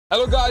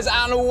Hello guys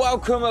and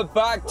welcome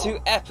back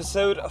to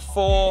episode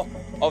 4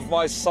 of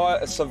my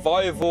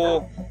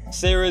survival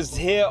series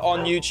here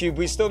on YouTube.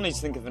 We still need to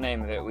think of the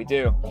name of it, we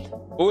do.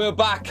 But we're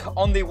back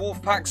on the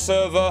Wolfpack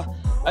server.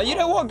 You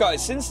know what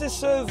guys, since we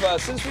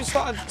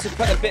started to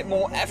put a bit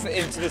more effort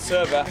into the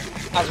server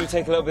as we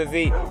take a little bit of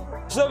the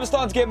server's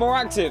starting to get more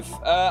active.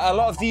 A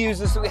lot of the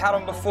users that we had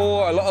on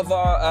before, a lot of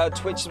our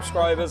Twitch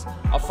subscribers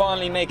are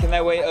finally making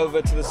their way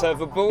over to the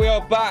server, but we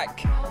are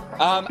back.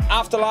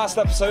 After last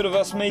episode of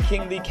us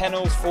making the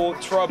kennels for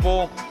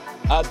Trouble,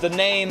 the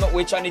name,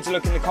 which I need to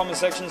look in the comment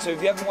section, so if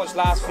you haven't watched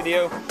last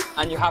video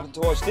and you happen to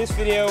watch this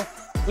video,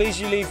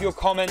 please you leave your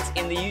comment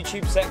in the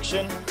YouTube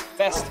section.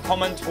 Best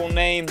comment will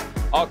name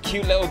our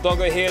cute little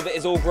doggo here that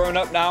is all grown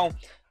up now.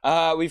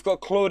 We've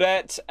got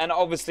Claudette and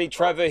obviously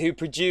Trevor who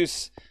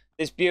produce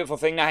this beautiful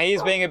thing. Now he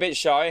is being a bit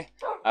shy,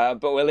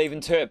 but we'll leave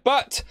him to it.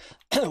 But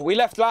we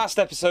left last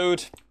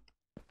episode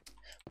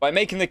by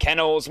making the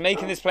kennels,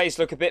 making this place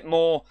look a bit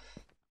more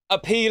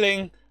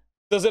appealing.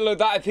 Does it look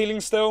that appealing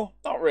still?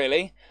 Not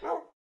really.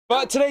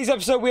 But today's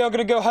episode, we are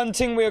going to go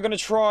hunting. We are going to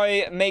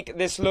try make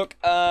this look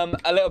a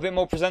little bit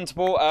more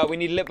presentable. We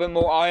need a little bit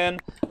more iron.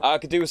 I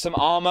could do with some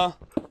armor.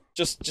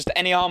 Just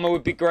any armor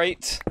would be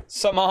great.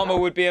 Some armor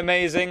would be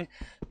amazing.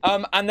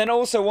 And then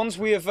also, once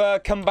we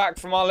have come back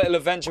from our little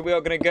adventure, we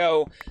are going to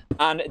go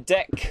and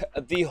deck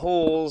the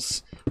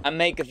halls and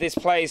make this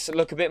place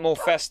look a bit more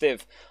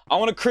festive. I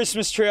want a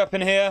Christmas tree up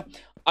in here.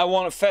 I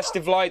want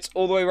festive lights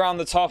all the way around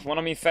the top. When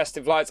I mean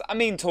festive lights, I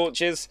mean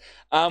torches.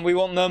 We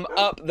want them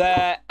up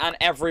there and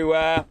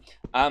everywhere.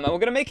 And we're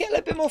going to make it a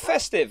little bit more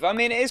festive. I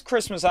mean, it is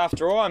Christmas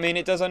after all. I mean,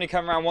 it does only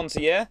come around once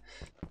a year.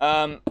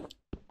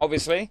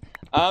 Obviously.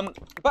 But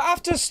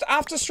after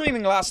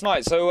streaming last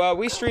night, so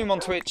we stream on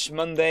Twitch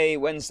Monday,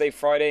 Wednesday,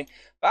 Friday.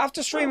 But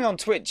after streaming on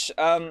Twitch,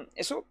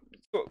 it's what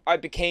I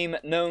became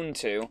known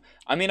to.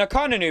 I mean, I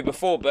kind of knew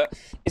before, but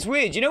it's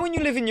weird. You know when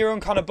you live in your own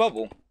kind of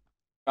bubble?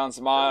 Found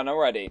some iron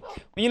already.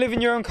 When you live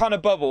in your own kind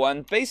of bubble,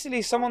 and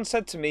basically someone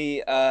said to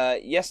me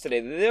yesterday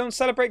that they don't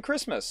celebrate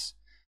Christmas.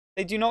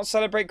 They do not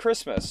celebrate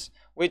Christmas,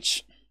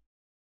 which,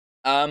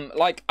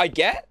 like, I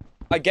get,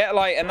 like,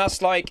 and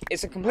that's, like,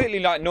 it's a completely,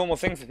 like, normal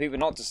thing for people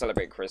not to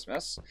celebrate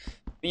Christmas.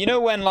 But you know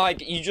when,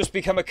 like, you just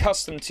become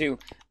accustomed to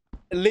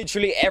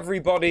literally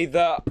everybody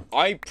that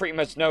I pretty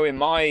much know in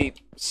my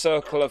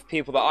circle of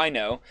people that I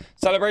know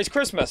celebrates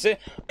Christmas.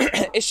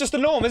 It's just a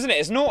norm, isn't it?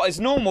 It's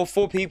normal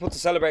for people to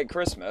celebrate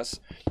Christmas.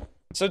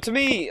 So to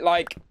me,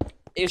 like,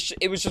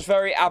 it was just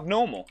very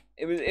abnormal.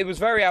 It was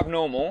very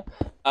abnormal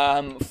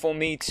for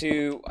me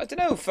to, I don't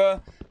know,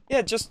 for,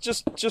 yeah,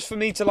 just for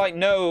me to, like,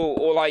 know,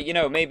 or, like, you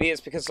know, maybe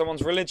it's because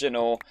someone's religion,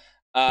 or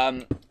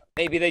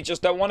maybe they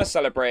just don't want to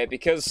celebrate it,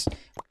 because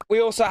we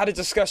also had a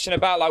discussion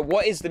about, like,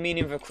 what is the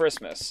meaning of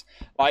Christmas?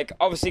 Like,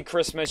 obviously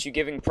Christmas, you're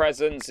giving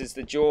presents, it's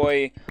the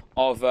joy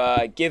of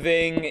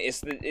giving, it's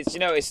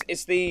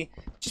the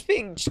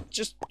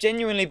just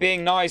genuinely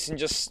being nice and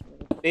just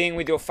being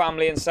with your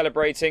family and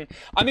celebrating.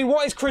 I mean,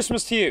 what is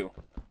Christmas to you?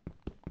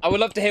 I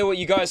would love to hear what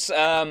you guys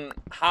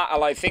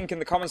think in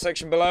the comment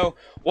section below.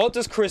 What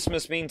does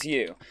Christmas mean to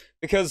you?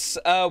 Because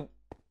like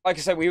I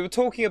said, we were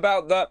talking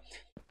about that.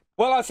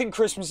 Well, I think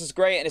Christmas is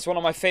great, and it's one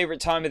of my favorite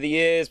time of the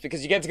years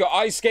because you get to go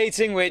ice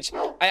skating, which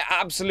I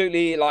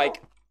absolutely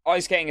like.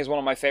 Ice skating is one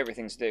of my favorite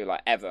things to do,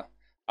 like, ever.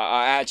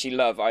 I actually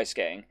love ice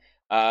skating.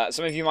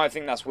 Some of you might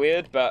think that's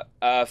weird, but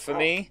for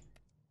me,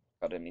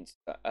 I didn't mean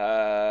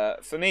to.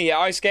 For me, yeah,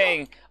 ice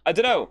skating. I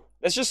don't know.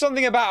 There's just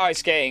something about ice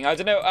skating. I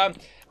don't know.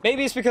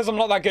 Maybe it's because I'm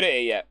not that good at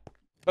it yet.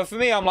 But for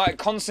me, I'm, like,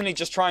 constantly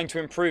just trying to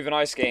improve in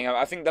ice skating.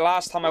 I think the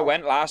last time I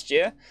went last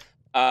year,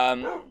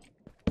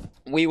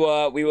 we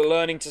were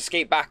learning to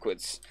skate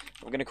backwards.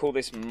 We're gonna call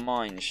this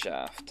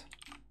Mineshaft.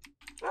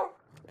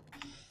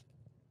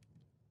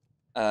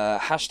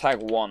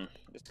 #1.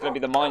 It's gonna be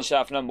the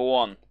Mineshaft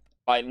 #1.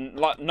 Like,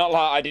 not like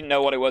I didn't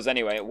know what it was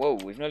anyway. Whoa,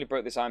 we've nearly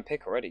broke this iron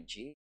pick already.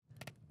 Gee.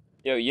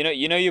 Yo, you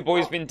know your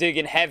boy's been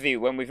digging heavy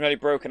when we've nearly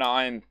broken our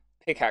iron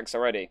pickaxe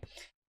already.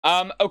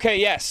 Okay,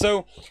 yeah.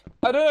 So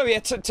I don't know. Yeah,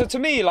 to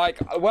me, like,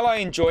 well, I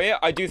enjoy it.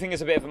 I do think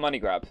it's a bit of a money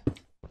grab.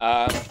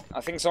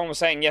 I think someone was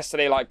saying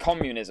yesterday, like,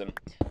 communism.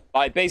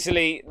 Like,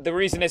 basically, the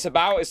reason it's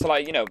about is to,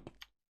 like, you know,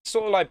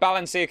 sort of, like,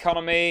 balance the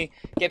economy,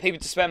 get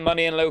people to spend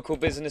money in local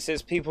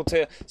businesses, people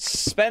to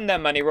spend their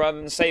money rather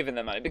than saving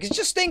their money. Because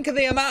just think of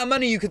the amount of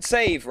money you could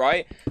save,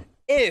 right,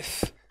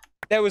 if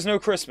there was no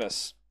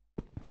Christmas.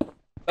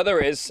 But there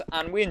is,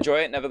 and we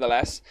enjoy it,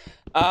 nevertheless.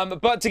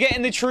 But to get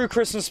in the true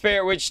Christmas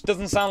spirit, which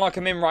doesn't sound like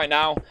I'm in right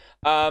now,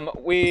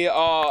 we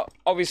are,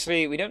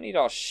 obviously, we don't need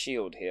our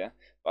shield here.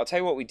 But I'll tell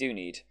you what we do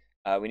need.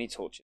 We need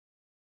torches.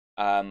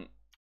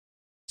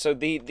 So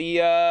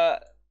oh,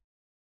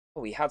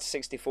 we had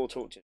 64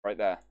 torches right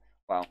there.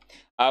 Wow.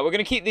 We're going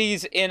to keep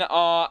these in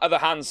our other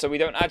hands so we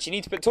don't actually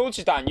need to put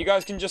torches down. You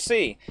guys can just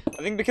see.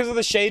 I think because of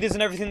the shaders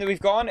and everything that we've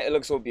got on, it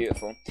looks all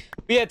beautiful.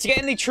 But yeah, to get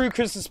in the true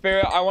Christmas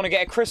spirit, I want to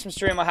get a Christmas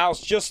tree in my house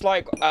just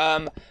like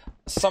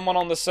someone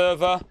on the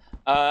server.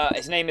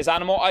 His name is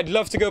Animal. I'd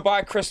love to go buy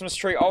a Christmas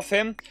tree off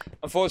him.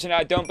 Unfortunately,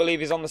 I don't believe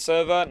he's on the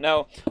server.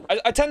 No,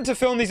 I tend to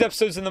film these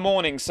episodes in the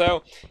morning,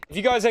 so if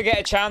you guys ever get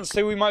a chance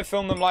to, we might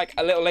film them like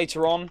a little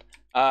later on.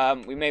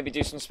 We maybe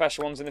do some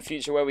special ones in the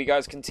future where we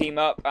guys can team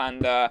up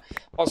and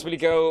possibly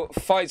go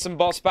fight some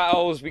boss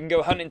battles. We can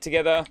go hunting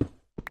together.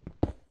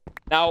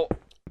 Now,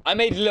 I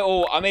made a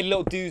little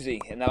doozy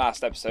in the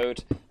last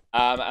episode,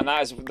 and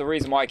that is the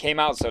reason why I came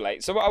out so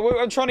late. So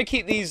I'm trying to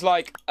keep these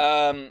like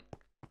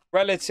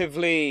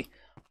relatively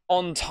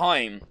on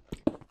time.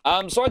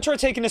 So I tried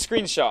taking a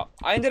screenshot.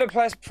 I ended up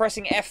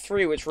pressing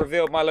F3, which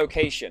revealed my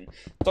location.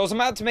 So I was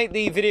about to make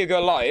the video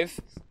go live,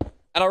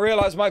 and I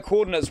realized my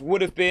coordinates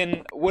would have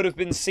been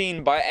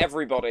seen by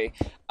everybody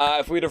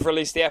if we'd have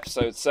released the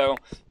episode. So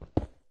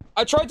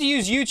I tried to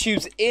use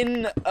YouTube's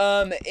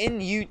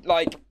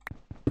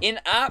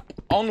in-app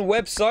on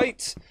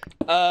website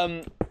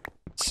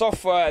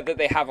software that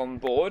they have on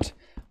board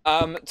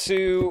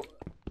to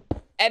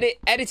edit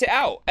it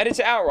out,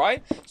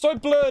 right? So I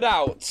blurred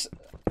out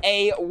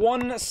a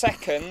 1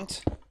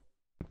 second.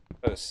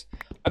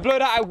 I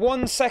blurred out a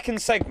 1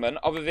 second segment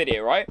of a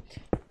video, right?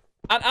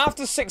 And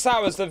after 6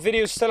 hours, the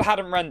video still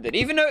hadn't rendered,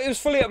 even though it was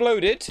fully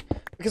uploaded.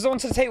 Because I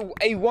wanted to take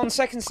a 1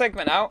 second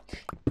segment out,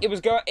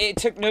 it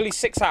took nearly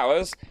 6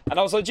 hours, and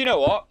I was like, do you know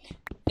what?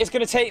 It's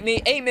gonna take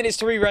me 8 minutes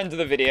to re-render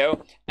the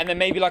video, and then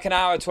maybe like an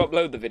hour to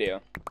upload the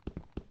video.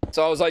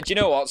 So I was like, do you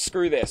know what?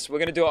 Screw this. We're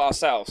gonna do it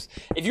ourselves.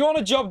 If you want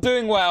a job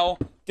doing well,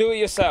 do it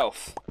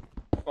yourself.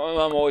 What my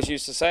mum always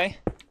used to say.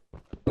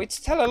 We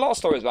tell a lot of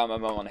stories about my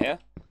mum on here.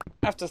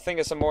 I have to think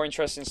of some more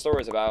interesting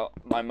stories about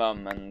my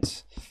mum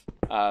and,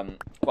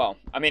 well,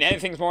 I mean,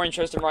 anything's more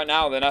interesting right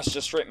now than us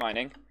just strip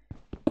mining.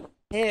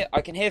 Here,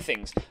 I can hear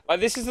things. Like,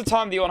 this is the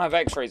time that you want to have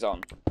x-rays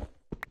on.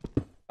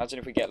 Imagine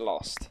if we get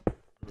lost.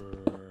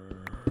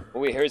 Oh,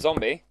 we hear a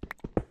zombie.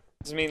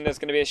 Does this mean there's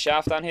going to be a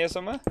shaft down here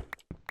somewhere?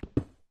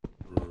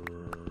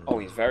 Oh,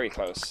 he's very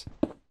close.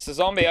 It's a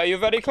zombie. Are you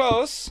very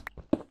close?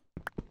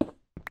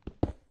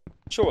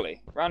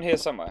 Surely. Around here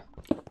somewhere.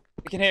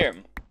 We can hear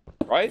him.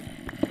 Right?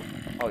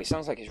 Oh, he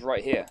sounds like he's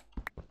right here.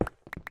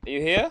 Are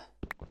you here?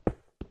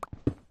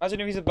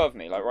 Imagine if he's above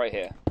me, like right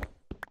here.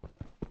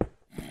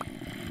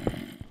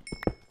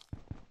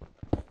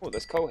 Oh,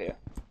 there's coal here.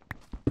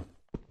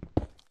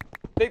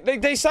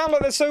 They sound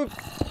like they're so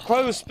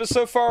close, but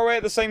so far away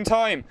at the same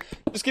time.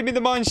 Just give me the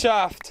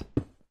mineshaft.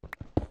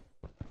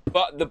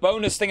 But the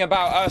bonus thing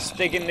about us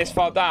digging this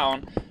far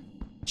down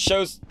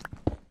shows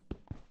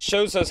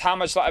us how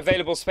much like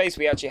available space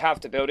we actually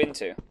have to build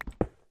into.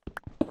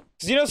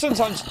 Because you know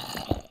sometimes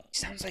he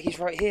sounds like he's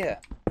right here.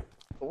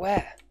 But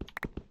where?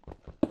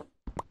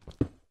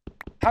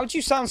 How do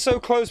you sound so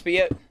close but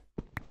yet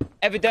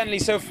evidently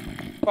so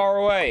far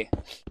away?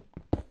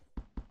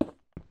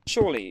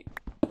 Surely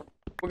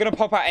we're gonna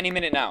pop out any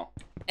minute now.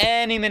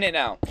 Any minute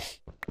now.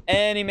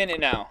 Any minute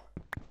now.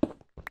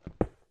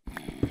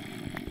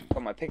 Oh,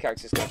 my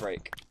pickaxe is gonna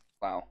break.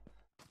 Wow.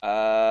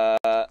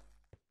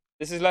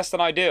 This is less than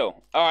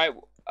ideal. Alright,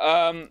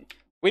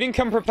 we didn't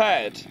come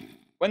prepared.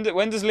 When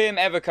does Liam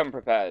ever come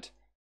prepared?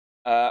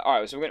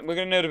 Alright, so we're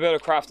gonna know to build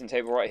a crafting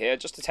table right here,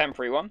 just a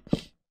temporary one.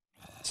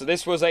 So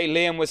this was a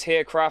Liam was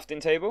here crafting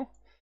table.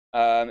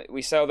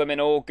 We sell them in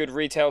all good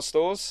retail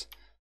stores.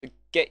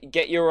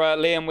 Get your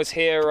Liam was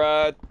here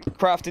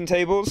crafting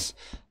tables.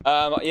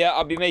 Yeah,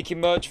 I'll be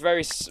making merch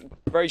very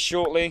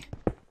shortly.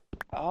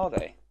 Are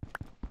they?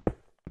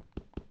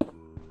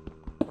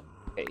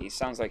 Okay, he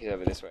sounds like he's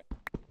over this way.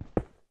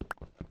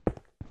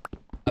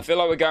 I feel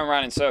like we're going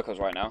around in circles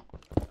right now.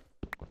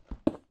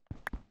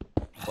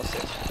 What's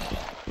this?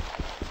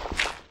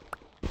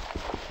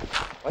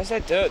 Why is there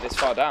dirt this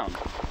far down?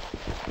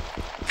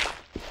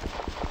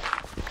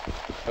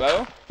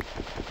 Hello?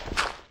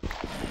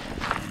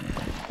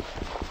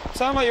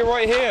 Sound like you're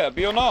right here,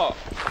 but you're not.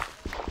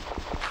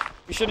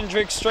 You shouldn't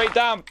drink straight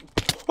down.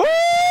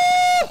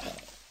 Ah!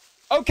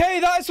 Okay,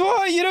 that's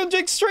why you don't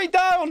drink straight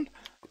down.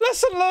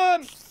 Lesson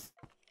learned.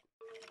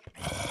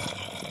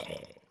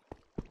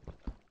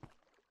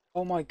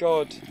 Oh my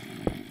god.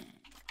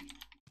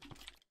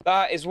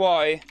 That is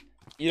why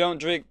you don't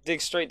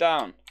dig straight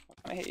down.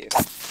 I hit you.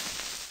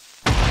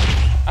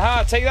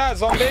 Aha, take that,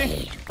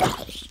 zombie.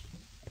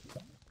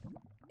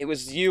 It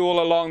was you all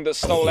along that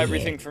stole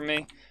everything from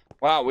me.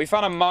 Wow, we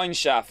found a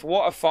mineshaft.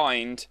 What a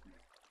find.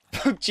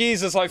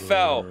 Jesus, I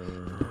fell.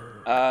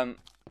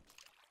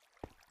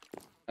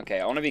 Okay,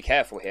 I want to be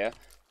careful here.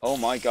 Oh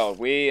my god,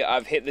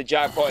 I've hit the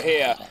jackpot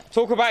here.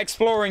 Talk about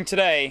exploring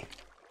today.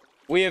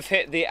 We have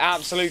hit the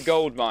absolute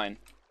gold mine.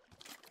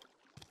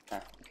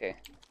 Ah, okay.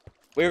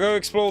 We'll go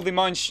explore the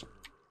mine.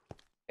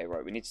 Okay,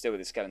 right, we need to deal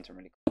with the skeleton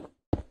really quick.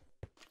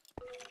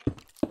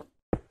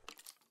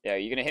 Yeah, are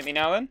you gonna hit me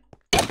now then?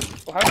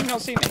 Well, how did you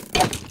not see me?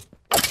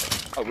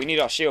 Oh, we need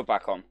our shield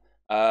back on.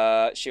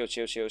 Shield.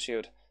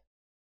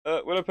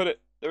 Where'd I put it?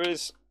 There it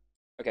is.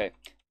 Okay.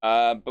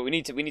 But we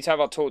need to have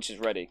our torches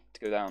ready to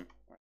go down.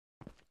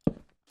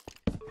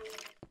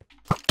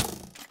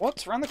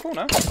 What? Around the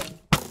corner?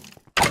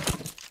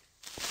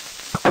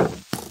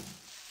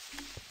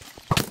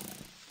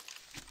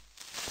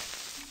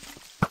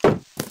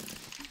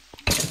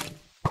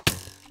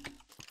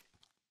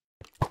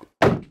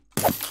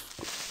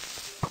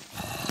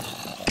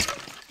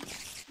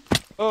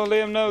 Oh,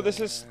 Liam, no, this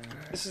is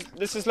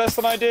less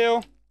than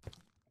ideal.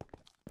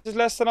 This is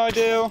less than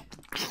ideal.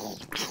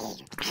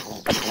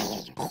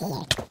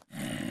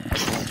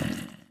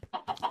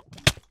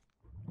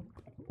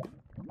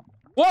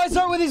 What is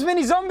up with these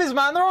mini zombies,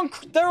 man?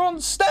 They're on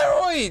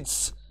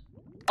steroids.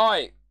 All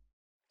right,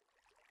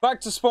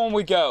 back to spawn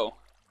we go.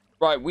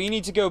 Right, we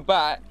need to go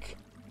back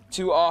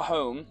to our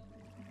home.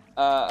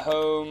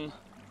 Home.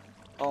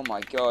 Oh my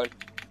god.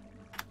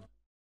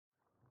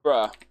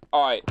 Bruh.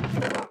 All right.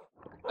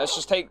 Let's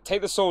just take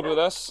the sword with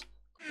us.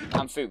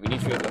 And food. We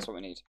need food. That's what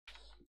we need.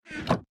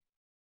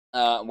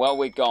 While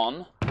we're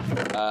gone,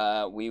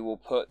 we will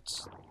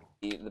put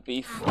the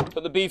beef.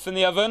 Put the beef in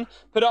the oven.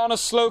 Put it on a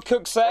slow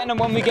cook setting, and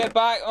when we get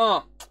back,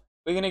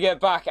 we're gonna get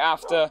back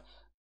after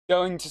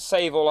going to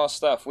save all our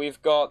stuff.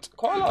 We've got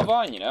quite a lot of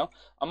iron, you know.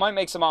 I might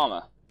make some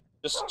armor,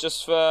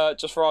 just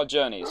for our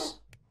journeys.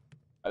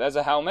 There's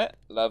a helmet.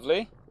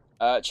 Lovely.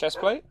 Chest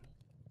plate.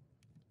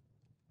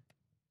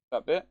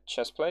 That bit.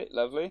 Chest plate.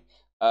 Lovely.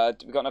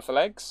 Do we got enough for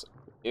legs?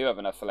 We do have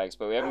enough for legs,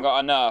 but we haven't got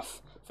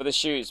enough for the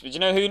shoes. But do you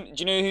know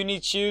who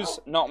needs shoes?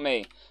 Not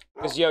me.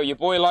 Because yo, your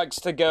boy likes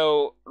to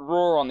go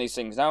raw on these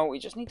things. Now we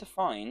just need to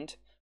find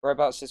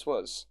whereabouts this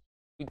was.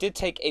 We did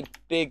take a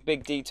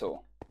big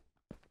detour.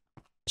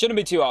 Shouldn't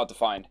be too hard to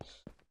find.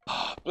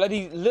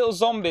 Bloody little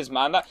zombies,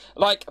 man. That,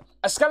 like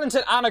a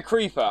skeleton and a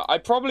creeper. I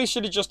probably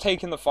should have just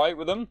taken the fight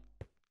with them.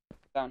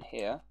 Down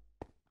here,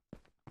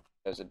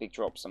 there's a big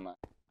drop somewhere.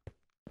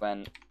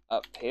 When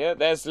up here,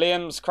 there's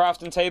Liam's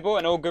crafting table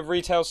and all good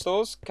retail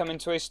stores. Come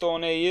into a store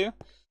near you.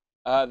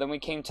 Then we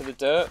came to the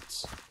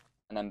dirt,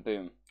 and then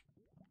boom.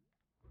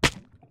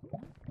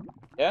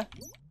 Yeah,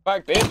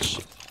 back,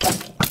 bitch.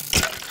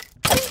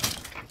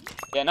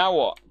 Yeah, now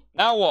what?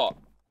 Now what?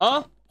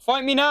 Huh?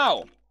 Fight me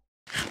now.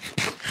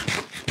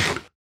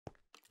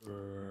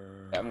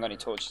 Yeah, I haven't got any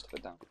torches to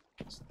put down.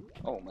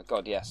 Oh my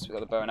god, yes, we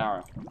got the bow and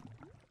arrow.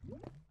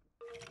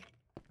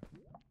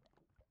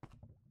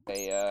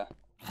 Okay,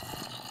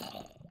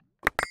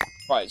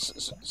 right,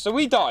 so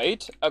we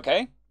died.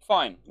 Okay,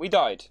 fine, we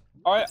died.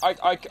 Alright,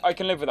 I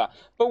can live with that.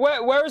 But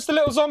where is the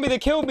little zombie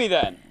that killed me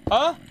then?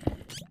 Huh?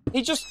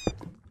 He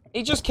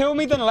just killed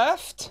me then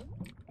left?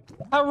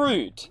 How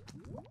rude.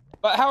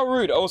 But how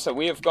rude. Also,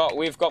 we've got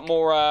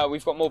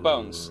more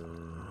bones.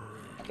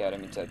 Okay, I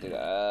don't mean to do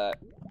that.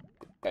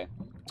 Okay.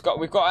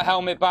 We've got a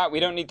helmet back. We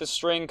don't need the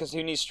string, because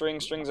who needs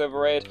string? String's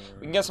overrated.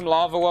 We can get some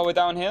lava while we're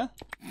down here.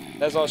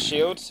 There's our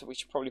shield. We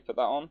should probably put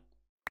that on.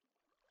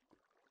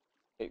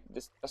 Okay,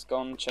 that's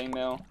gone.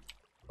 Chainmail.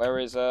 Where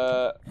is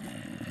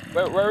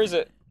where is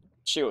it?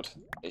 Shield.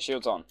 Okay,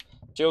 shield's on.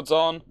 Shield's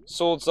on.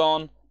 Sword's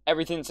on.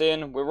 Everything's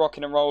in. We're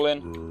rocking and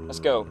rolling. Let's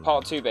go.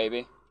 Part 2,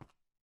 baby.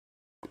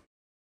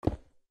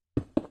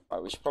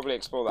 Right, we should probably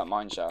explore that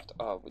mineshaft.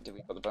 Oh, did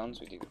we got the bones?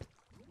 We do.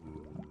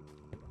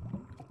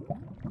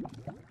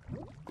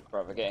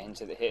 Brother, hit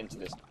into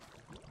this.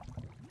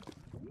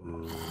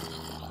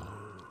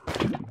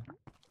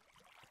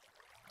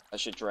 That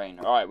should drain.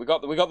 All right, we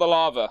got the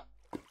lava.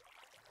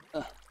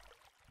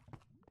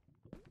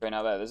 Drain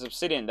out there. There's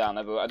obsidian down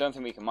there, but I don't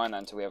think we can mine that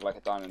until we have like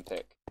a diamond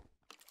pick.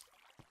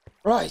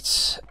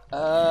 Right.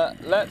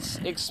 Let's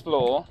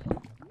explore.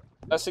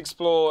 Let's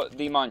explore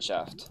the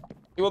mineshaft.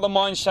 See what the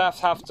mineshaft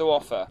have to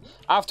offer.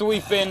 After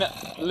we've been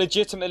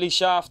legitimately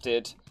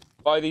shafted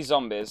by these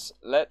zombies,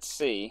 let's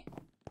see.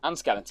 And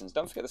skeletons.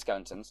 Don't forget the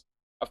skeletons.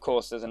 Of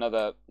course, there's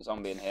another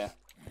zombie in here.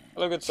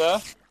 Hello, good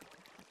sir.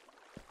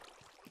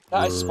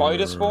 That is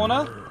spider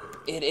spawner?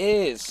 It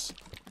is.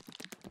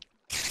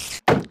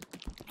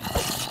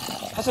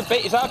 That's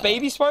is that a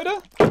baby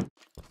spider?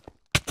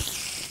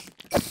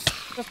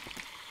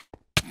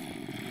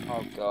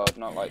 Oh god,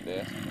 not like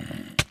this.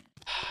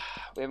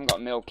 We haven't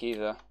got milk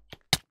either.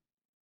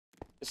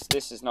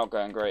 This is not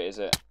going great, is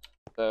it?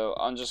 So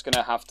I'm just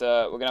gonna have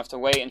to. We're gonna have to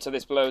wait until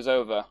this blows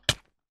over.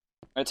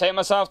 I'm gonna take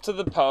myself to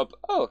the pub.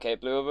 Oh, okay,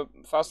 it blew over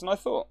faster than I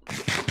thought.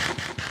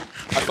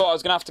 I thought I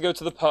was gonna have to go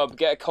to the pub,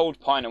 get a cold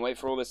pint, and wait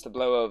for all this to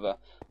blow over.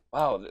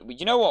 Wow,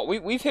 you know what?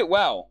 We've hit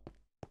well.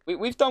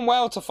 We've done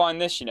well to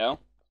find this, you know.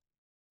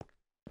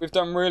 We've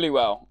done really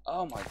well.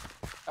 Oh my!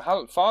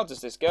 How far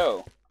does this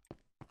go?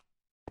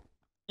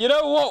 You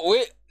know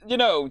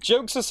what?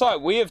 Jokes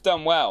aside, we have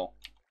done well.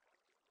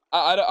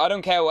 I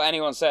don't care what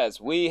anyone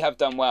says. We have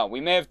done well.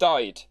 We may have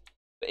died.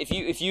 But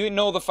if you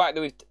ignore the fact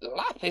that we've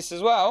lapis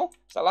as well.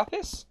 Is that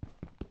lapis?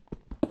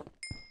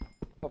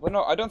 But we're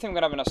not. I don't think we're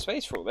gonna have enough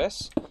space for all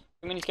this.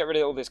 We need to get rid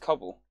of all this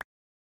cobble.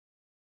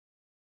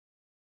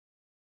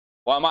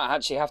 What I might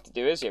actually have to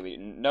do is,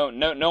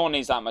 no one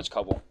needs that much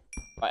cobble.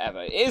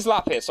 Whatever. It is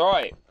lapis. All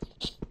right.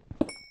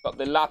 Got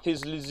the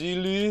lapis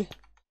lazuli.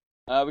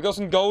 We got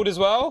some gold as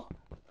well.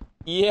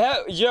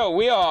 Yeah, yo,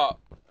 we are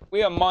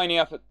mining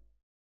up.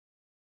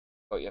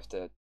 Oh, you have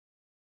to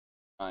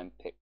try and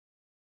pick.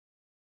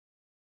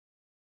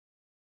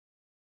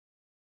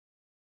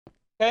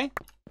 Okay,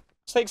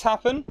 mistakes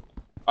happen.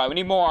 All right, we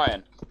need more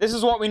iron. This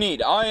is what we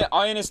need.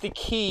 Iron is the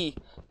key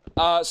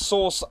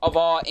source of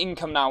our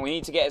income now. We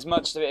need to get as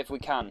much of it if we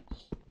can.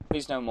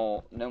 Please, no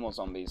more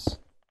zombies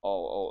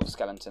or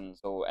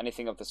skeletons or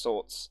anything of the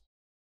sorts.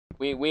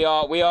 We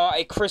are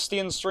a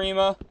Christian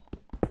streamer.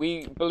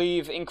 We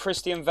believe in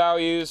Christian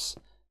values,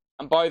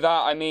 and by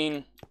that I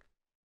mean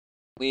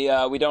we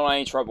don't want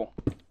any trouble.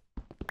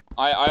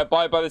 I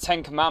abide by the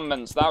 10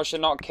 Commandments. Thou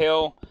shalt not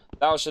kill.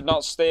 Thou shalt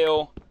not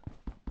steal.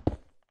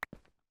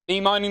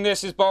 Me mining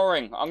this is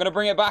boring. I'm gonna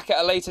bring it back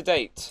at a later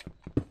date.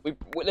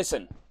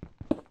 Listen.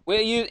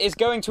 It's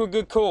going to a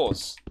good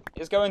cause.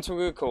 It's going to a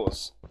good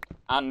cause.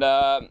 And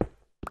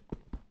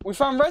we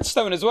found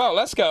redstone as well.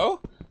 Let's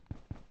go.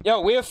 Yo,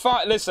 we have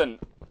listen.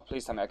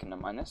 Please tell me I can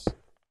mine this.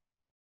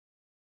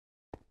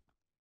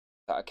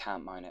 That I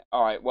can't mine it.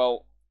 Alright,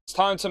 well, it's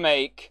time to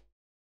make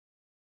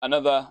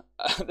another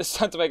it's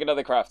time to make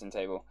another crafting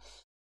table.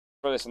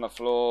 Throw this on the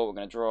floor. We're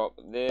gonna drop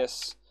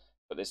this,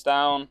 put this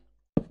down.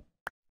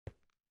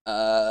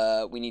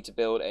 We need to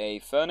build a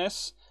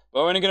furnace.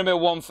 We're only gonna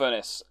build one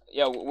furnace.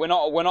 Yeah, we're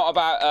not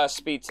about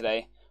speed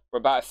today. We're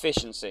about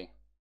efficiency.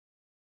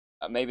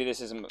 Maybe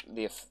this isn't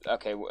the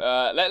okay.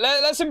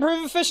 Let's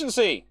improve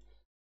efficiency.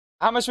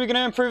 How much are we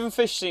gonna improve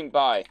efficiency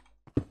by?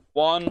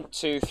 1,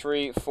 2,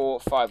 3, 4,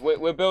 5.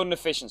 We're building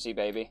efficiency,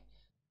 baby.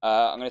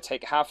 I'm gonna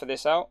take half of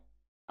this out.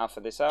 Half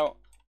of this out.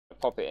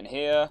 Pop it in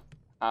here.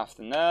 Half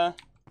in there.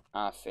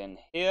 Half in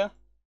here.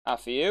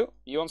 Half for you.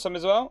 You want some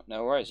as well?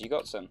 No worries. You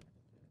got some.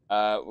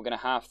 We're gonna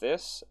half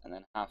this and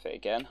then half it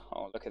again.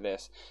 Oh, look at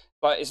this!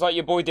 But it's like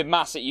your boy did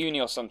maths at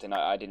uni or something.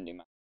 I didn't do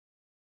maths.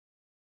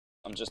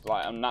 I'm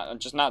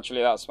just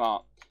naturally that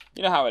smart.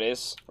 You know how it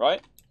is,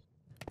 right?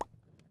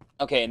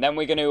 Okay, and then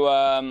we're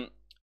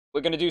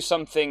gonna do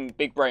something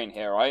big brain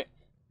here, right?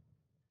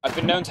 I've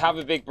been known to have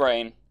a big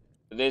brain,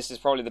 but this is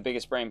probably the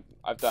biggest brain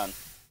I've done.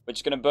 We're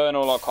just gonna burn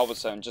all our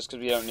cobblestone just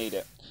because we don't need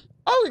it.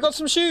 Oh, we got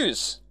some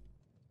shoes.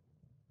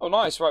 Oh,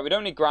 nice. Right, we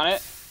don't need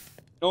granite,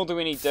 nor do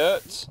we need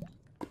dirt.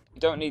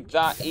 Don't need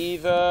that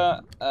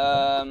either.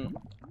 I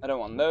don't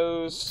want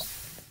those.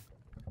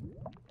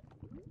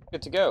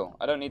 Good to go.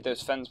 I don't need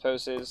those fence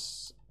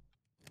posts.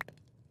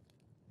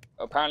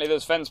 Apparently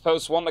those fence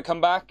posts want to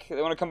come back.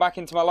 They want to come back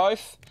into my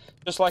life.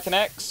 Just like an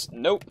ex.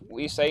 Nope.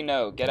 We say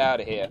no. Get out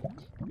of here.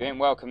 You ain't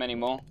welcome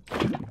anymore.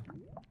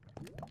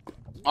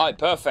 Alright,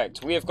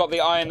 perfect. We have got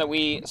the iron that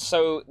we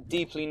so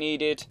deeply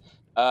needed.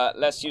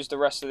 Let's use the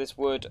rest of this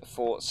wood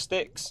for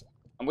sticks.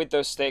 And with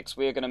those sticks,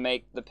 we are going to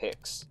make the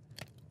picks.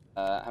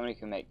 How many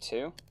can we make?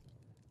 2?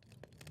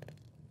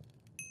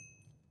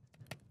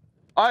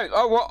 Alright,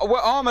 we're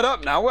armored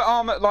up now. We're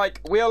armored,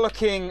 like, we're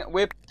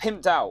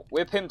pimped out.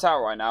 We're pimped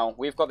out right now.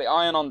 We've got the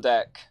iron on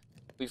deck.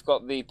 We've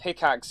got the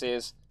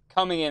pickaxes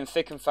coming in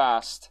thick and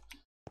fast.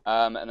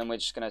 And then we're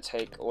just going to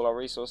take all our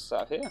resources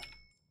out of here.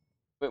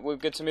 We're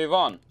good to move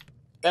on.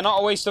 They're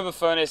not a waste of a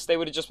furnace. They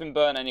would have just been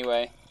burnt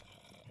anyway.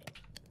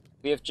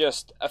 We have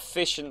just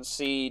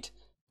efficiency'd.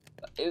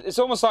 It's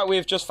almost like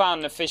we've just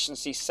found an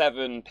efficiency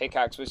 7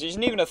 pickaxe, which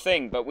isn't even a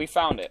thing, but we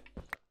found it.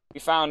 We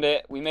found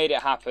it. We made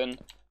it happen.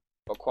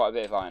 Got quite a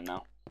bit of iron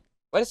now.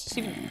 Where does this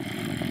even...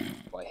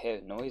 Oh, I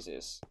hear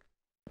noises,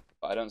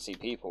 but I don't see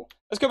people.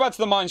 Let's go back to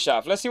the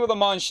mineshaft. Let's see what the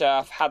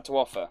mineshaft had to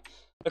offer.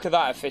 Look at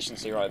that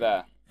efficiency right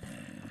there.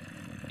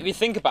 If you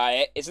think about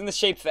it, it's in the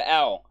shape of the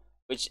L,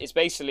 which is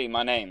basically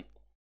my name.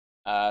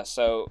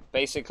 So,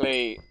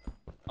 basically,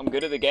 I'm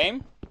good at the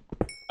game.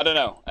 I don't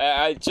know.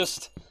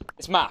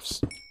 It's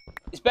maths.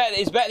 It's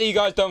better that you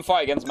guys don't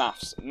fight against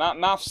maths.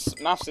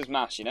 Maths is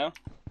maths, you know?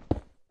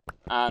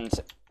 And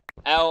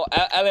L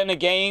in a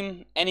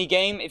game, any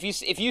game, if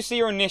you see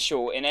your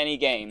initial in any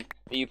game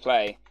that you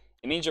play,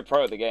 it means you're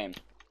pro at the game.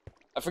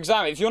 For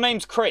example, if your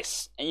name's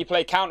Chris and you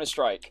play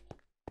Counter-Strike,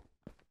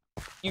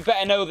 you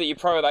better know that you're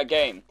pro at that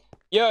game.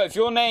 Yo, if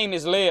your name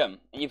is Liam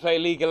and you play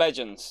League of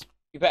Legends,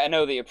 you better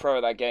know that you're pro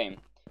at that game.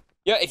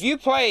 Yo, if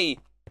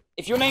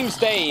your name's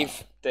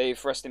Dave,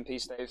 rest in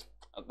peace, Dave,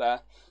 up there.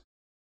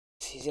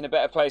 He's in a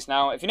better place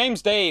now. If your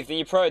name's Dave, then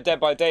you're pro at Dead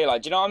by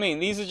Daylight. Do you know what I mean?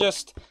 These are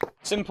just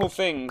simple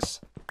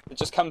things that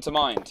just come to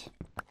mind.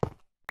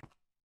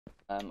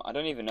 I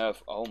don't even know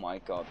if... Oh my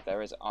god,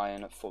 there is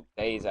iron for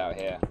days out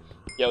here.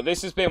 Yo,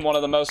 this has been one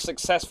of the most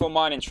successful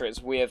mining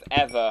trips we have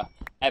ever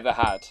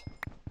had.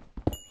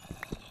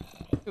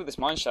 See what this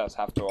mineshaft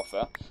have to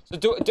offer. So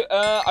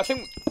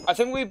I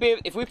think we'd be,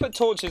 if we put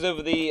torches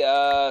over the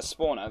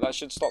spawner, that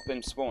should stop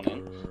them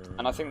spawning.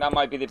 And I think that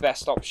might be the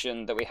best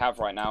option that we have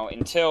right now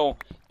until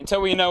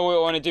we know what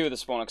we want to do with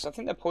the spawner, because I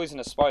think they're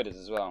poisonous spiders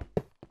as well.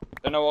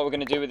 Don't know what we're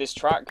going to do with this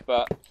track,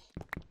 but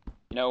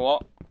you know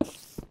what?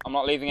 I'm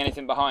not leaving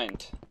anything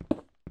behind.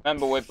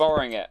 Remember, we're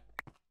borrowing it.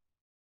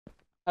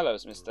 Hello,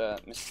 Mr.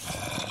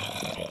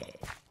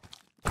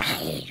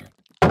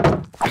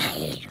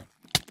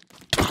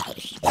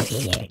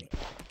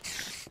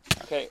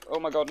 Okay, oh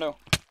my god, no.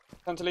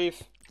 Time to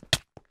leave.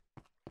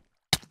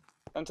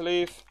 Time to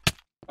leave.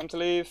 Time to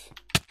leave.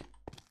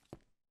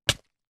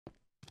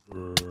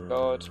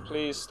 God,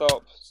 please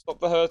stop. Stop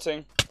the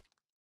hurting.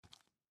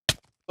 It's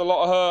a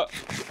lot of hurt.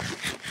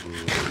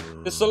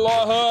 It's a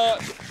lot of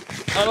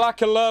hurt. I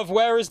lack of love.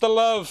 Where is the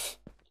love?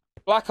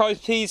 Black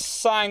Eyed Peas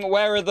sang,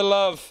 "Where are the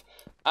love?"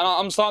 And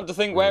I'm starting to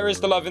think, where is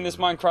the love in this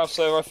Minecraft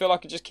server? I feel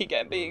like I just keep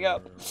getting beaten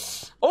up.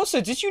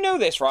 Also, did you know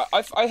this, right?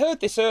 I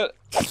heard this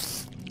I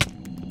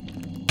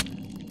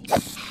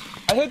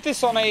heard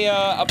this on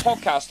a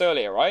podcast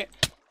earlier, right?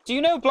 Do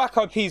you know Black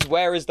Eyed Peas'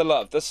 Where Is the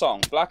Love? The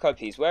song. Black Eyed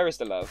Peas, Where Is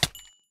the Love?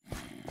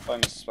 Sorry,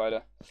 Mr.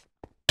 Spider.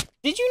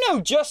 Did you know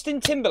Justin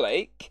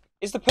Timberlake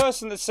is the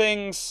person that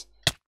sings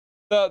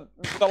the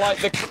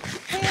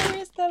Where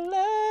is the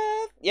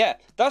love? Yeah,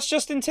 that's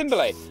Justin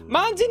Timberlake.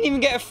 Man didn't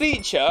even get a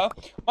feature.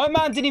 My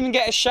man didn't even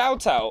get a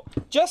shout out.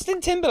 Justin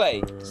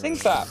Timberlake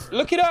sings that.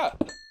 Look it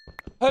up.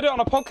 Heard it on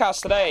a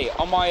podcast today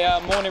on my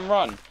morning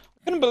run.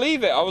 Couldn't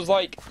believe it. I was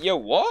like, yo,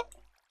 what?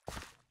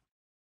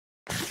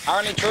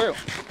 Apparently true.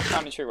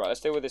 Apparently true. Right,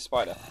 let's deal with this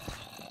spider.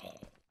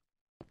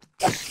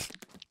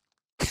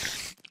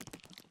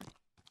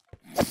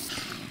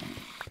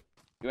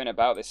 You ain't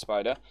about this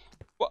spider.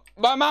 What?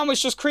 My man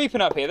was just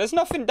creeping up here. There's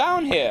nothing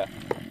down here.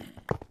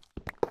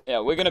 Yeah,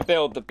 we're going to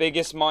build the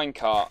biggest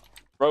minecart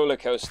roller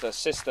coaster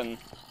system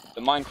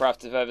that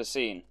Minecraft has ever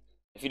seen.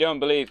 If you don't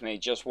believe me,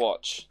 just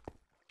watch.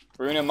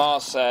 Bruno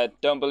Mars said,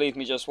 don't believe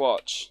me, just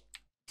watch.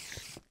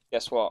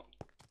 Guess what?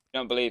 You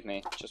don't believe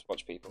me, just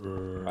watch people.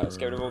 Right, let's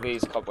get rid of all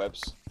these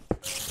cobwebs.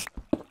 Is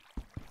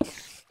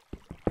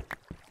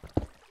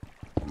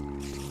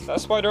that a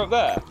spider up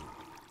there?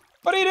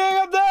 What are you doing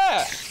up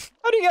there?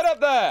 How do you get up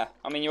there?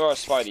 I mean, you are a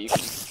spider. You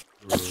can...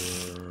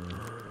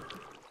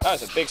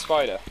 That's a big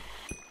spider.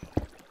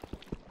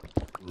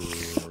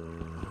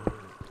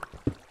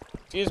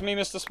 Excuse me,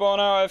 Mr.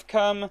 Spawner. I've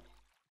come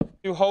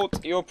to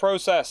halt your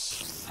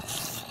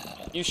process.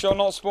 You shall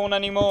not spawn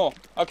anymore.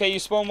 Okay, you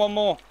spawn one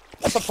more.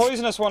 That's a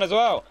poisonous one as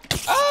well.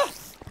 Ah!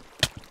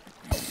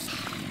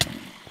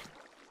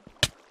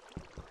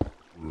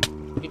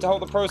 You need to halt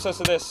the process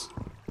of this.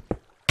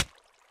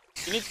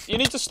 You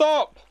need to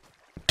stop.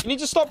 You need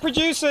to stop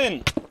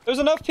producing. There's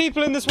enough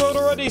people in this world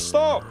already.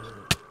 Stop.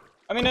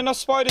 I mean, enough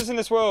spiders in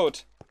this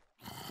world.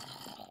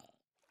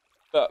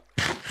 Look,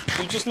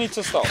 you just need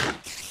to stop.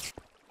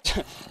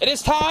 It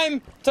is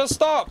time to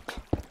stop.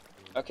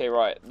 Okay,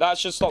 right. That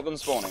should stop them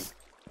spawning.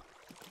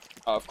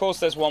 Oh, of course,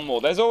 there's one more.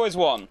 There's always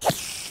one.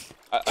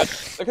 Look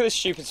at this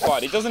stupid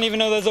spider. He doesn't even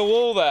know there's a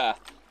wall there.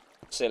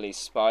 Silly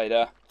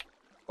spider.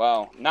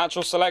 Well,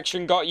 natural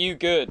selection got you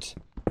good.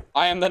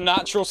 I am the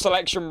natural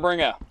selection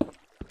bringer.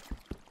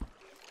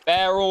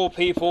 Bear all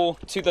people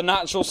to the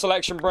natural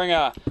selection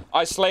bringer.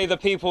 I slay the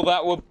people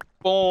that were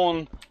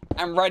born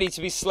and ready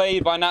to be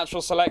slayed by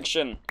natural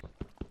selection.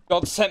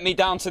 God sent me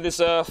down to this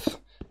earth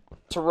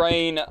to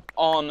rain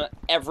on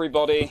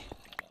everybody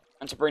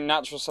and to bring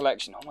natural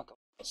selection. Oh my god,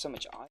 there's so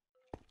much iron.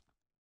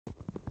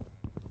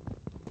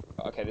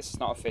 Okay, this is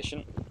not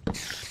efficient.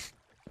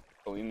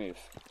 But we move.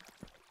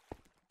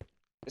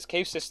 This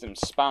cave system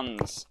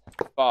spans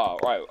far.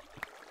 Right.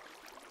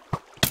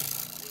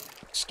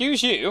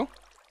 Excuse you.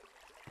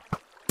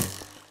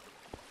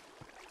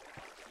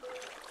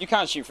 You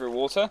can't shoot through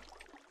water.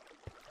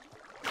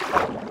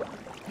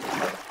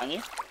 Can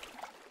you?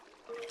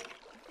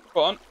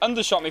 Go on,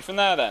 undershot me from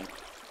there then.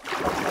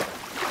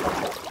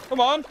 Come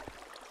on.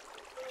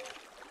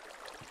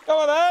 Come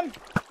on then.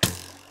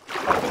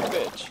 Good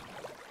bitch.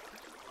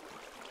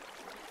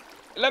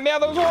 Let me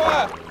out of the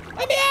water.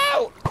 Let me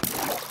out.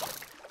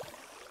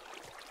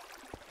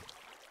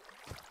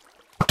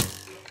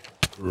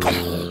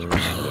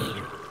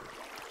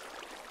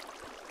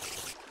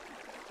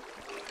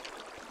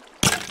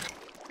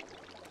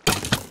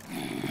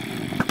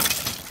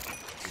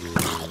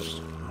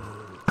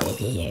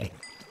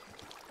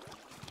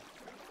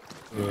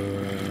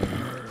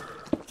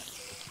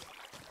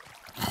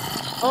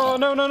 Oh,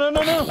 no, no, no,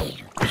 no, no.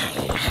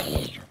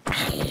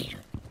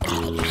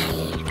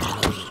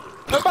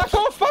 No, back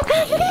off, no.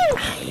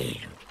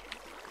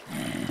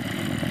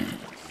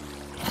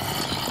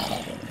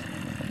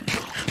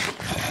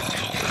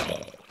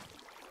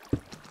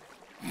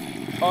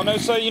 Oh, no,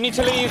 sir, you need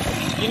to leave.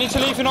 You need to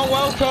leave, you're not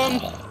welcome.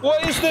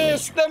 What is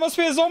this? There must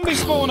be a zombie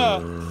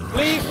spawner.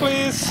 Leave,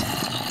 please.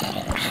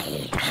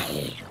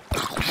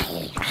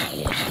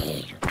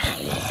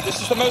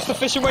 This is the most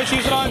efficient way to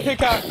use an iron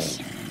pickaxe.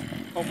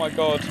 Oh my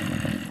god.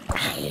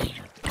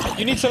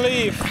 You need to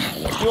leave.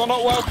 You are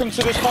not welcome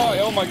to this party.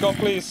 Oh my god,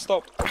 please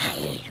stop.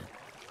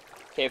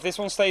 Okay, if this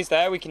one stays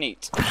there, we can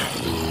eat.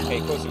 Okay,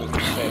 of course he was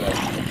going to stay there.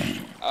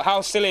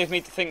 How silly of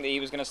me to think that he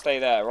was going to stay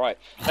there. Right,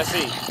 let's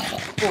see.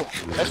 Ooh,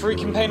 let's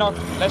regain our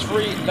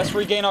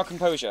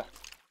composure.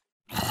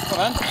 Come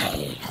on,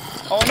 then.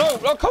 Oh no!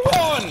 Oh, come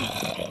on!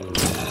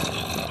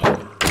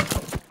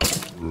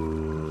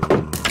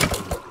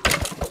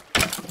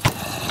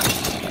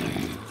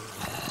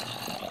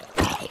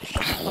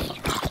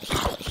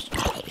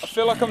 I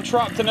feel like I'm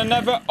trapped in a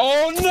never...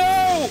 Oh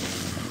no!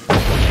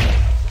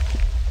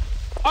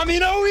 I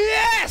mean, oh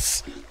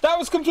yes! That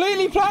was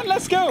completely planned.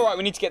 Let's go. Right,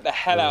 we need to get the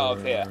hell out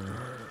of here.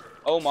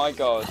 Oh my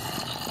god.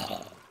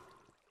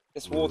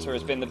 This water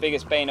has been the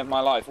biggest bane of my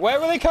life. Where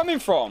were they coming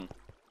from?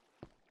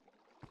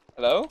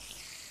 Hello?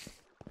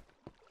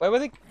 Where were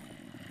they?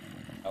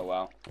 Oh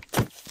wow.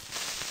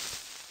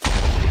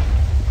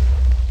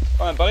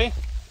 Come on, buddy.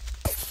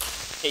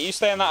 Okay, you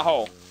stay in that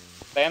hole.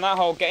 Stay in that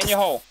hole. Get in your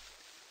hole.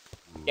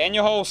 Get in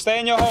your hole. Stay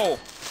in your hole.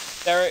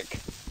 Derek.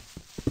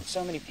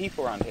 So many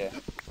people around here.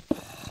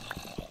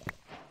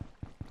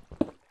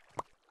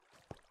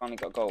 Finally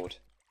got gold.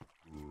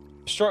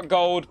 Struck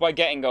gold by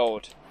getting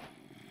gold.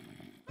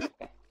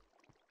 Okay.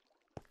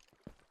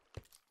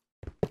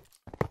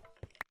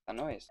 That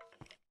noise.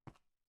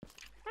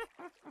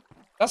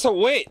 That's a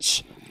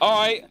witch!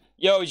 Alright.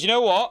 Yo, do you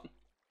know what?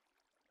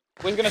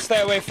 We're gonna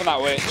stay away from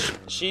that witch.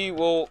 She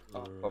will...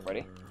 Oh, God,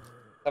 ready.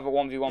 Let's have a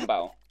 1v1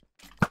 battle.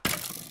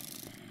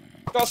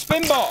 Got a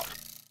spin bot!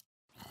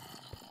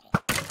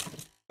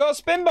 Got a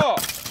spin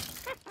bot!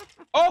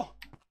 Oh!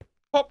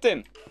 Popped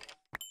him.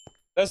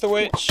 There's the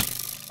witch.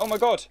 Oh my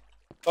god.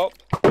 Stop.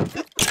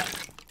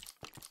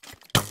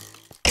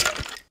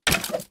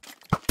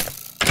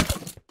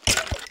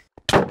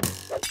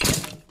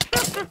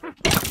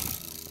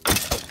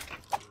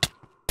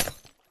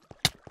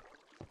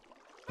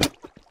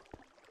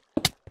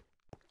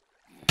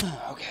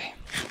 Okay.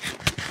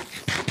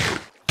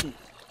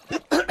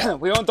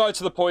 We won't die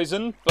to the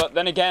poison, but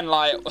then again,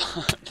 like,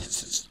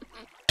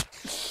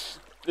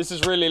 this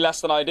is really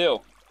less than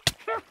ideal.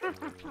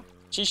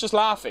 She's just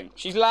laughing.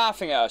 She's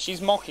laughing at us.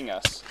 She's mocking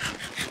us.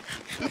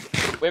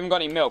 We haven't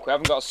got any milk. We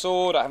haven't got a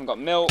sword. I haven't got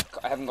milk.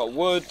 I haven't got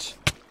wood.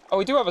 Oh,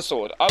 we do have a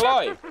sword. I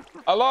lie.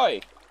 I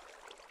lie.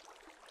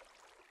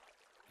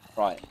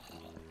 Right.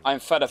 I'm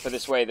fed up with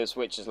this way this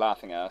witch is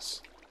laughing at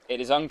us.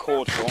 It is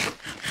uncalled for.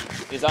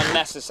 It is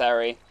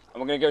unnecessary.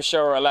 And we're going to go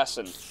show her a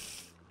lesson.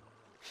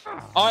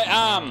 I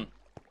am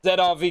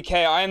zRvkk.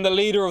 I am the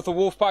leader of the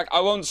wolf pack. I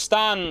won't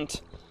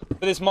stand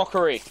for this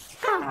mockery.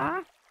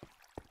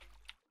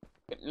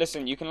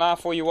 Listen, you can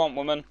laugh all you want,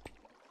 woman.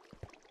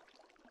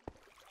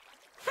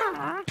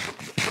 Where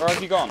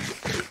have you gone?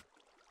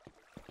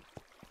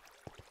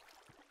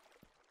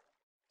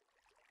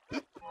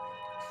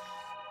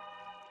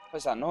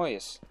 What's that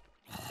noise?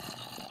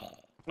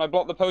 Can I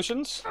block the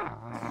potions?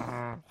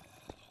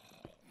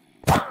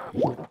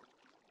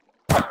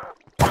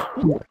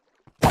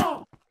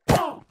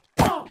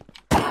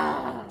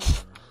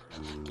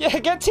 Yeah,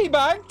 get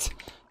teabagged!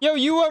 Yo,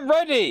 you weren't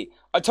ready!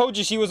 I told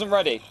you she wasn't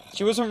ready.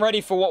 She wasn't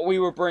ready for what we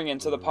were bringing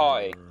to the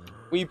party.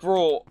 We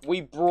brought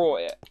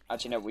it.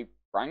 Actually, no, we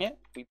brought it?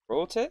 We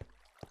brought it?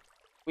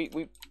 We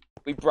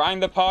brought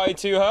the pie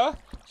to her?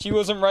 She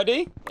wasn't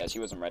ready? Yeah, she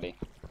wasn't ready.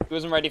 She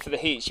wasn't ready for the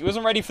heat. She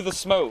wasn't ready for the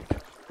smoke.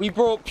 We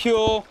brought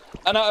pure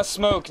and utter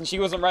smoke and she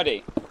wasn't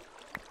ready.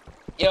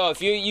 Yo,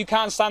 if you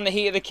can't stand the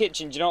heat of the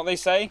kitchen, do you know what they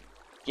say?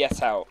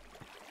 Get out.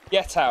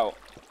 Get out.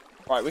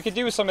 Right, we could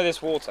do with some of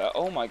this water.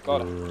 Oh my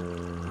god.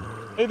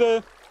 Hey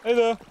there. Hey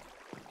there.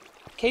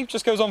 Cave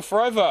just goes on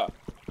forever.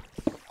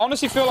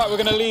 Honestly feel like we're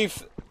gonna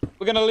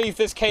leave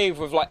this cave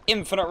with like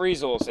infinite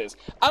resources.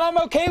 And I'm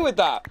okay with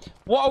that.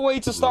 What a way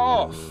to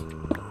start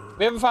off.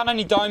 We haven't found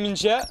any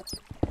diamonds yet.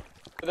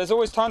 But there's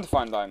always time to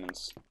find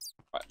diamonds.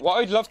 Right, what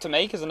I'd love to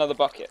make is another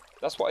bucket.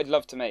 That's what I'd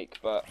love to make,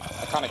 but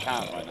I kind of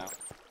can't right now.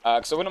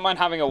 Because I wouldn't mind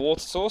having a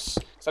water source.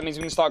 Because that means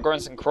we can start growing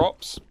some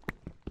crops.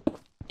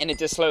 In a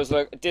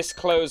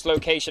disclosed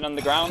location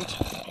underground.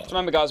 So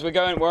remember guys,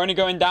 we're only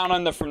going down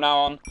under from now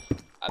on.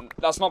 And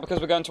that's not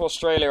because we're going to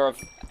Australia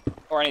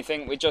or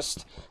anything. We're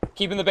just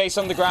keeping the base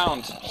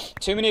underground.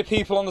 Too many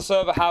people on the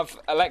server have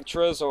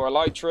Electras or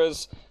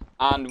Elytras,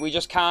 and we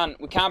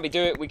can't be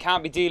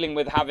dealing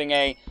with having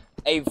a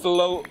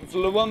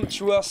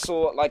voluptuous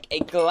or like a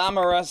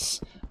glamorous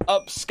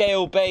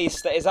upscale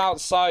base that is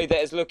outside,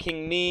 that is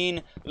looking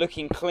mean,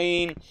 looking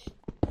clean,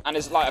 and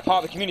is like a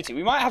part of the community.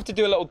 We might have to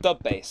do a little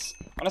dub base.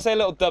 When I say a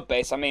little dub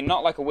base, I mean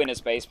not like a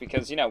winner's base,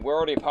 because you know we're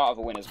already a part of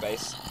a winner's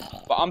base.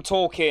 But I'm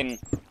talking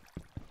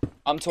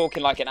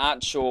like an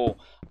actual,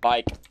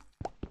 like,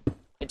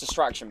 a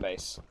distraction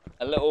base.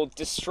 A little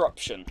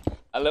disruption.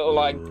 A little,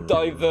 like,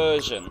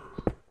 diversion.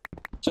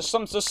 Just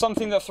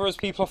something that throws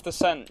people off the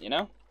scent, you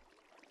know?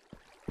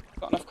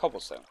 Got enough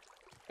cobblestone.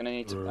 We're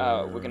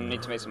gonna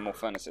need to make some more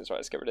furnaces. Right,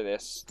 let's get rid of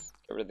this.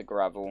 Get rid of the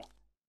gravel.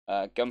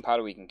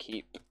 Gunpowder we can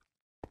keep.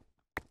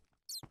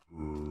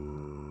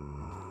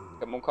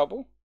 Get more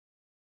cobble?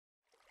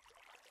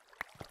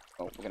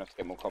 Oh, we're gonna have to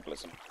get more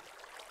cobbleism.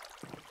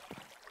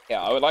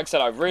 Yeah, like I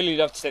said, I'd really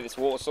love to take this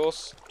water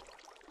source,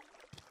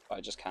 but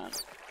I just can't.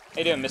 How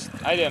you doing,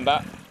 How you doing,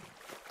 Bat?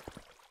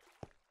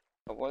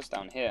 Oh, what's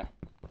down here?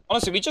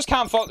 Honestly, we just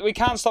can't. We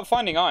can't stop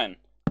finding iron.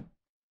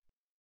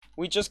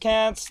 We just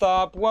can't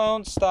stop,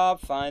 won't stop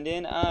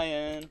finding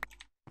iron.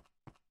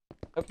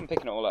 Hope I'm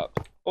picking it all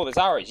up. Oh, there's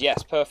arrows.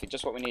 Yes, perfect.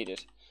 Just what we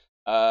needed.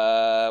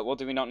 What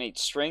do we not need?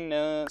 String,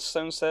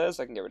 stone stairs.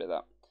 I can get rid of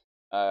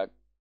that.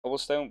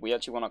 Cobblestone. We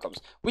actually want our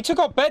cobblestone. We took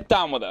our bed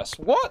down with us.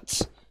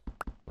 What?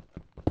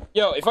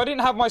 Yo, if I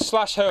didn't have my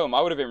slash home,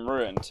 I would have been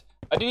ruined.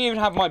 I didn't even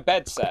have my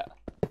bed set.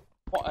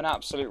 What an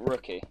absolute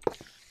rookie.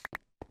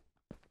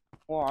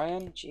 More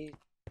iron? Jeez.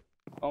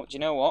 Oh, do you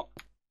know what?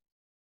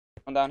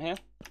 I'm down here.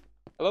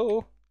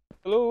 Hello?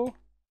 Hello?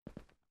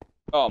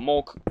 Oh,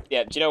 more...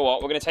 Yeah, do you know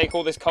what? We're going to take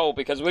all this coal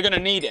because we're going to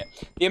need it.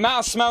 The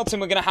amount of smelting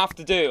we're going to have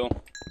to do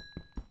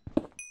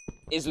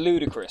is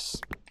ludicrous.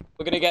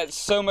 We're going to get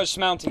so much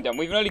smelting done.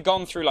 We've only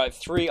gone through like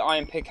 3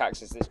 iron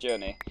pickaxes this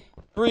journey.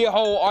 3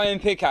 whole iron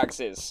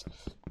pickaxes.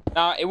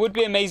 Now, it would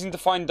be amazing to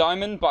find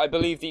diamond, but I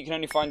believe that you can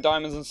only find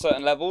diamonds on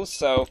certain levels,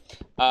 so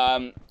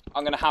I'm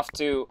going to have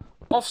to,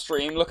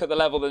 off-stream, look at the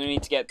level that we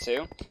need to get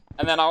to,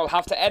 and then I'll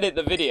have to edit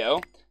the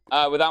video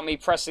without me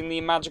pressing the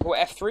magical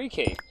F3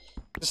 key.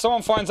 If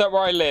someone finds out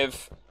where I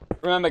live,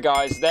 remember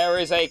guys, there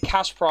is a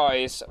cash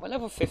prize. We're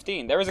level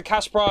 15. There is a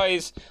cash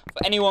prize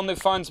for anyone that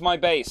finds my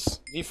base.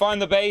 If you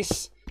find the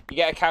base, you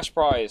get a cash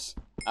prize.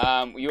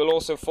 You will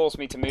also force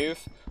me to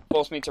move,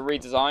 force me to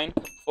redesign,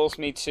 force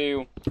me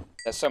to...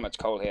 There's so much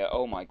coal here.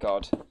 Oh my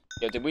god.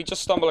 Yo, did we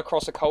just stumble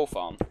across a coal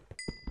farm?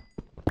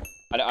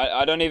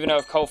 I don't even know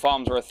if coal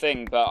farms are a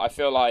thing, but I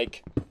feel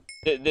like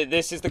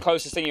this is the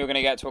closest thing you're going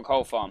to get to a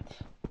coal farm.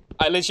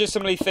 I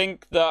legitimately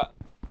think that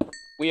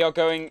we are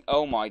going...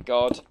 Oh my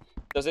god.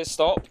 Does it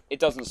stop? It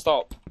doesn't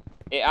stop.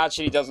 It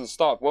actually doesn't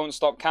stop. Won't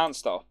stop, can't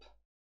stop.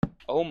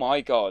 Oh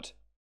my god.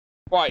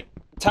 Right.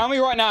 Tell me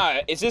right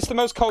now, is this the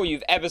most coal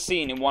you've ever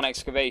seen in one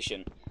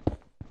excavation?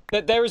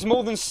 That there is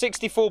more than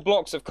 64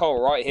 blocks of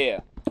coal right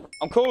here.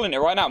 I'm calling it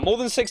right now. More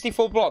than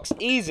 64 blocks.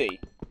 Easy.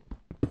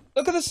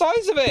 Look at the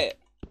size of it.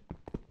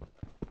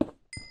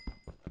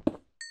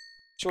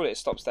 Surely it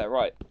stops there,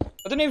 right.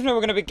 I don't even know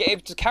we're going to be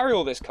able to carry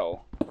all this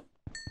coal.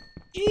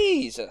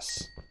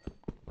 Jesus.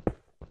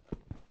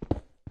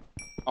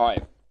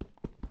 Alright.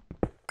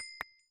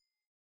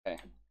 Okay.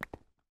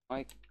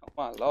 Oh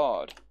my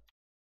lord.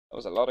 That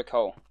was a lot of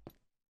coal.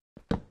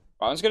 Right,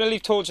 I'm just going to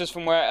leave torches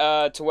from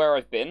where to where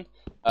I've been.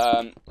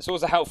 It's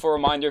always a helpful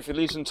reminder if you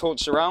leave some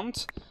torches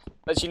around.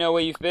 Lets you know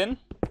where you've been.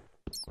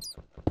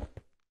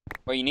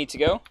 Where you need to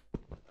go.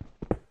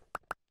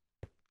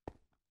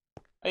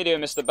 How you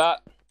doing, Mr.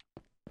 Bat?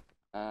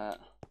 Right,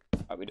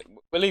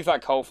 we'll leave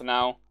that coal for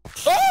now.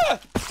 Ah!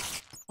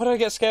 Why did I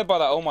get scared by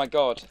that? Oh my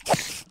god.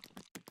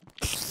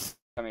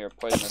 Tell me you're a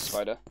poisonous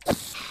spider.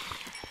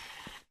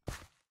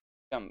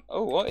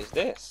 Oh, what is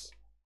this?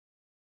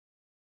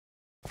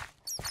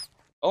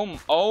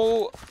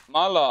 Oh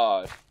my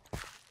lord.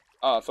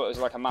 Oh, I thought it was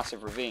like a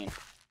massive ravine.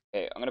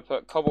 Okay, I'm gonna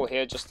put cobble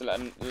here just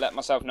to let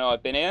myself know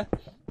I've been here.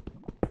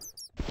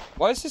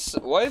 Why is this?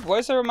 Why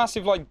is there a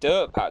massive like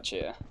dirt patch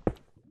here?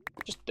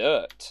 Just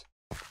dirt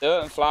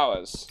and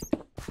flowers.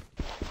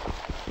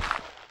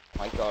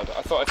 My god,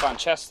 I thought I found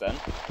chests then.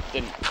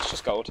 Didn't. It's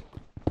just gold,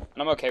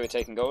 and I'm okay with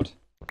taking gold.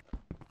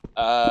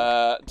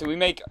 Do we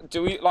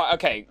like?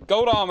 Okay,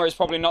 gold armor is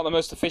probably not the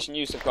most efficient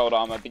use of gold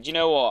armor, but you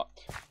know what?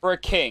 For a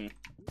king,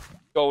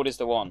 gold is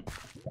the one.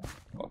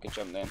 Oh, good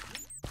jump in.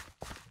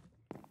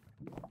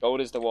 Gold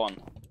is the one.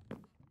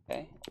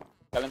 Okay.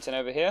 Skeleton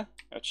over here.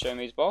 Let's show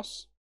me his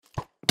boss.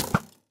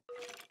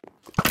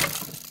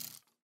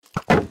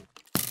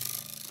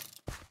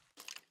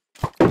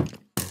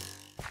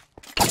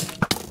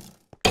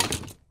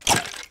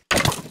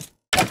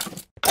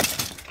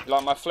 You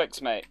like my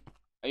flicks, mate?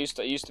 I used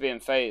to be in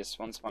phase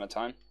once upon a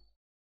time.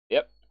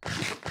 Yep.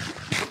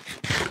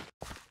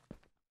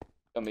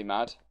 Don't be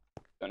mad.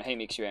 Don't hate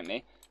me because you hate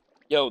me.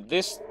 Yo,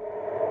 this...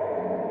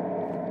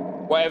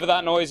 Whatever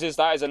that noise is,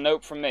 that is a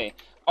note from me.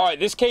 Alright,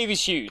 this cave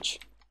is huge.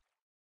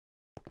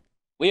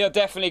 We are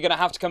definitely going to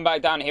have to come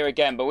back down here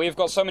again, but we've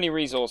got so many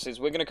resources.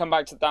 We're going to come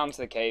back down to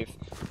the cave.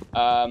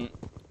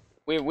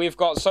 We've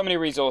got so many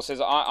resources.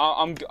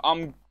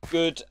 I'm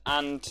good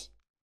and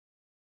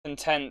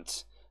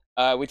content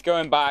with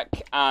going back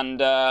and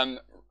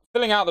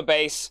filling out the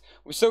base.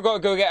 We've still got to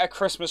go get a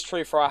Christmas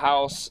tree for our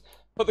house.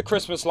 Put the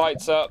Christmas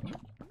lights up.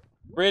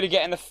 Really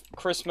get in the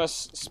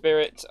Christmas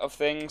spirit of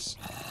things.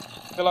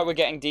 I feel like we're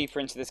getting deeper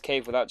into this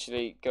cave with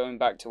actually going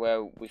back to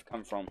where we've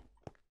come from.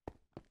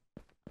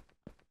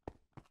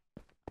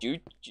 Do you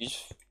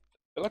just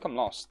feel like I'm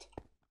lost?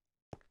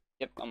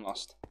 Yep, I'm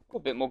lost. Oh, a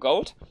bit more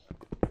gold.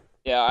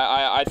 Yeah,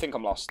 I think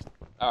I'm lost.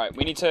 All right,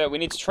 we need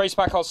to trace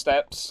back our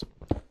steps.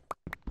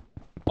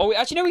 Oh,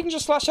 actually, no, we can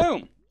just slash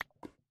home.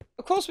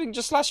 Of course, we can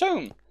just slash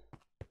home.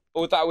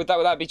 Or would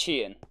that be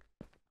cheating?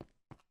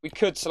 We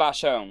could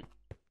slash home.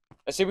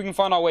 Let's see if we can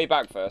find our way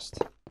back first.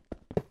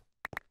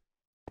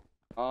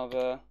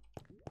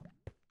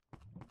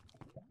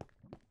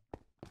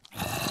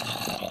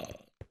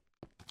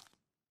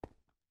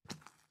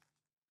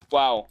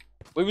 Wow.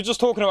 We were just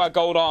talking about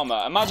gold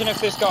armor. Imagine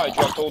if this guy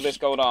dropped all this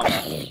gold armor.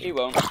 He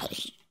won't.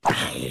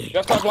 You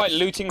have to have, like,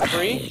 looting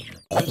free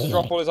for him to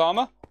drop all his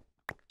armor.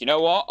 You know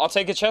what? I'll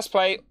take a chest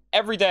plate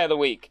every day of the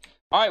week.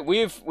 Alright, we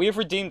have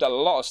redeemed a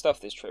lot of stuff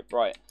this trip.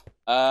 Right.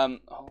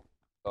 Oh,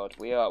 God.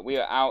 We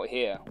are out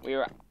here. We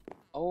are...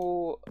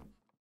 Oh...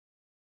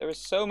 There is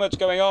so much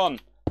going on.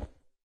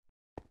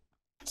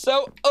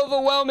 So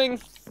overwhelming.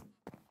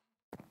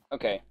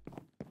 Okay.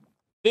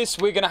 This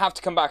we're going to have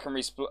to come back and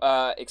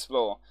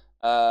explore.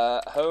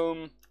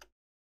 Home.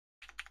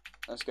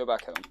 Let's go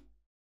back home.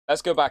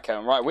 Let's go back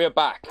home. Right, we are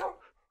back.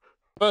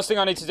 First thing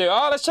I need to do.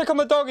 Oh, let's check on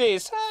the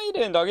doggies. How you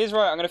doing, doggies?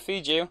 Right, I'm going to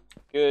feed you.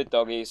 Good,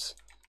 doggies.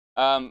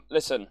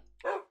 Listen.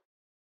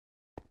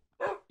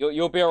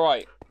 You'll be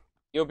alright.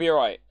 You'll be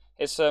alright.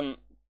 It's, did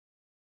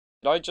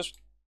I just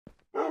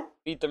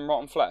feed them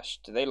rotten flesh?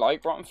 Do they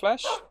like rotten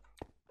flesh?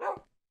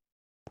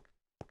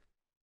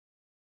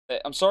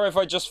 I'm sorry if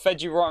I just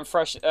fed you rotten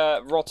flesh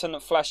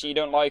and you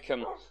don't like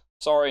them.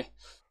 Sorry.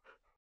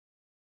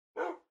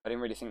 I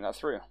didn't really think that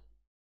through.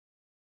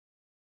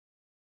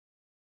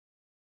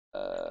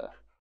 I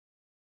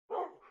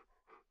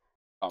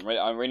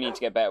really need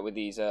to get better with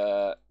these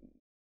halves.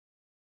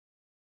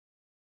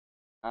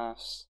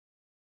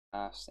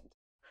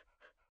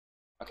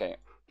 Okay. I'm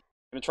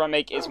gonna try and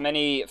make as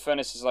many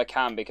furnaces as I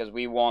can because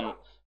we want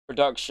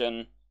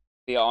production to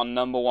be our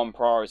 #1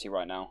 priority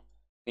right now.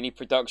 We need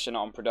production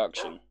on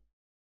production.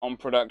 On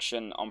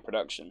production on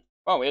production.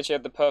 Oh, we actually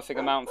had the perfect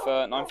amount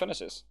for 9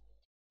 furnaces.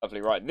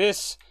 Lovely, right.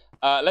 This,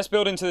 let's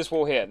build into this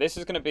wall here. This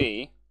is gonna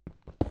be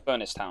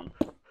Furnace Town.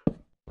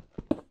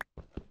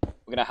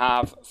 We're gonna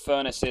have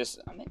furnaces.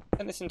 I mean,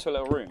 turn this into a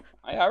little room.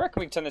 I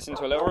reckon we can turn this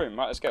into a little room.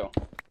 Right, let's go.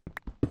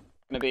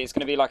 It's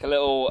gonna be like a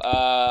little.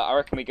 I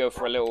reckon we go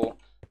for a little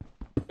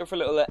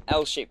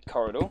L-shaped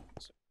corridor.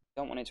 So we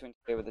don't want it to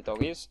interfere with the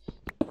doggies.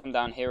 Come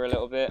down here a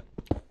little bit.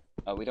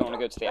 We don't want to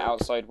go to the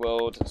outside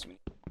world. So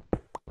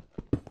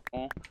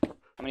how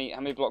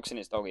many blocks in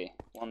its doggy?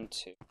 1,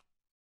 2.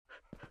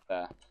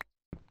 There.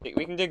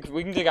 We can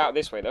dig out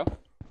this way though.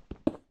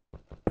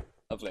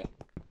 Lovely.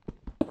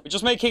 We're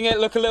just making it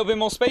look a little bit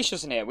more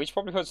spacious in here. We should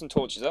probably put some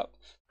torches up.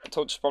 The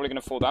torch is probably going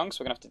to fall down,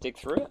 so we're going to have to dig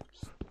through it.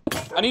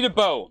 I need a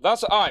bow.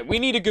 That's alright. We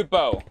need a good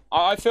bow.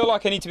 I feel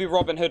like I need to be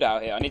Robin Hood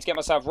out here. I need to get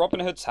myself Robin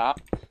Hood's hat,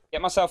 get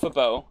myself a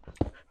bow.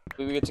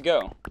 We're good to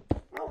go.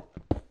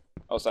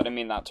 Also, I didn't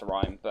mean that to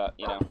rhyme, but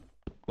you know,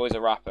 boy's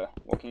a rapper.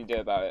 What can you do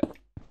about it?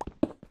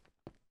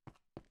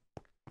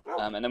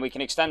 And then we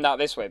can extend out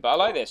this way. But I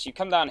like this. You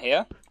come down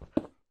here.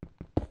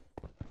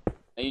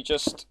 And you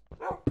just.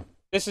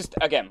 This is,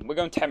 again, we're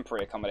going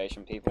temporary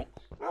accommodation, people.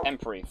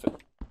 Temporary.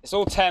 It's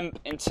all temp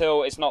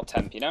until it's not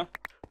temp, you know?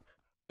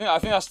 I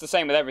think that's the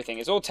same with everything.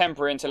 It's all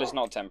temporary until it's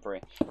not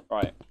temporary.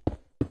 Right.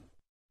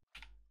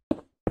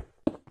 Look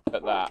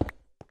at that.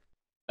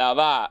 Now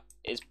that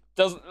is...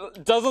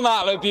 Doesn't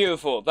that look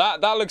beautiful?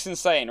 That looks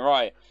insane.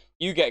 Right.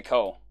 You get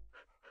coal.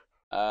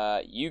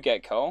 You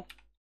get coal.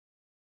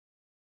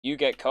 You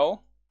get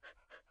coal.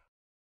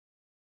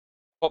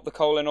 Pop the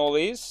coal in all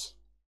these.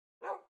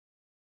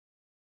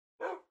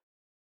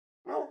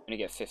 I'm gonna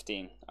get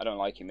 15. I don't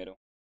like you, middle.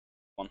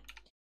 Come on.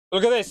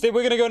 Look at this.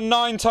 We're gonna go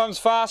 9 times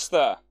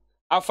faster.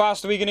 How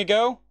fast are we gonna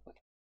go?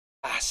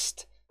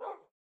 Fast.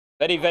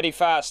 Very, very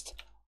fast.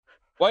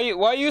 Why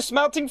are you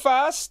smelting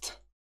fast?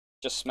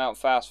 Just smelt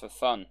fast for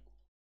fun.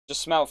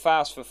 Just smelt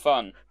fast for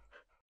fun.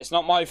 It's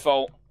not my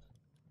fault.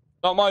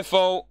 Not my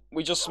fault.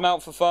 We just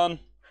smelt for fun.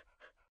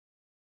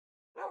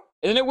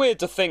 Isn't it weird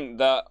to think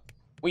that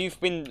we've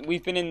been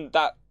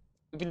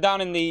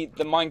down in the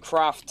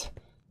Minecraft,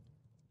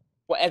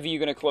 whatever you're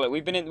gonna call it.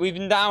 We've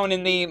been down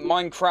in the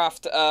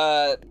Minecraft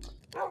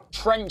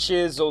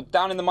trenches or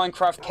down in the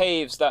Minecraft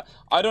caves that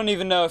I don't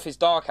even know if it's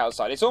dark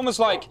outside. It's almost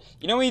like,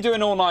 you know when you do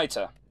an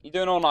all-nighter? You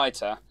do an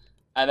all-nighter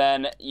and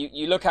then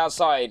you look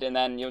outside and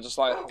then you're just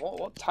like,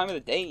 what time of the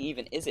day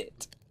even is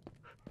it?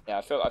 Yeah,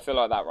 I feel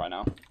like that right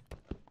now.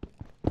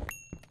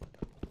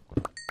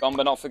 Gone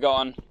but not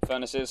forgotten.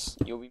 Furnaces,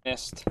 you'll be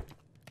missed.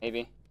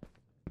 Maybe.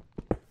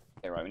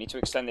 Okay, right, we need to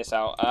extend this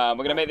out.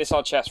 We're gonna make this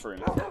our chest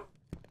room.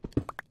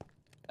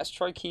 Let's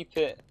try keep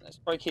it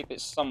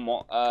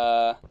somewhat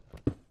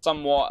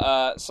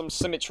some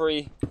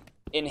symmetry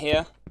in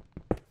here.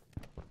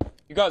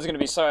 You guys are gonna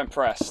be so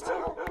impressed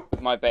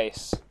with my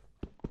base.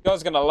 You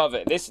guys are gonna love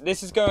it. This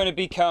is going to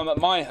become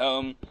my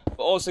home, but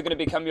also gonna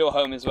become your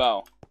home as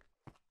well.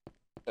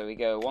 So we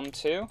go 1,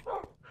 2,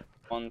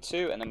 1,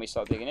 2, and then we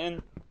start digging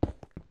in.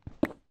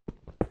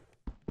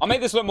 I'll make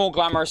this look more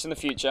glamorous in the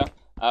future,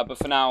 but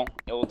for now,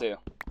 it will do.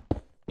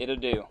 It'll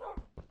do.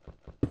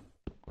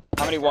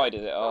 How many wide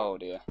is it? Oh,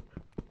 dear.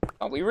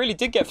 Oh, we really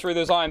did get through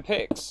those iron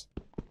picks.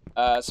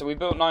 So we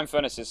built 9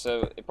 furnaces,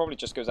 so it probably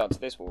just goes out to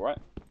this wall, right?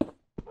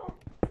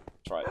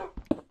 That's right.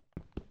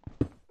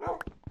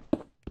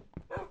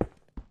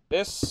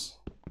 This.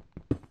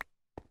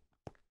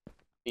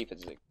 Deeper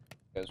does it?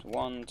 Goes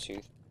 1, 2,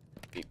 3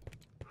 deep.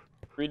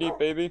 3 deep,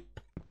 baby.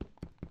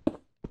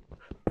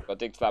 Gotta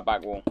dig to that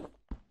back wall.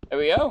 There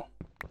we go.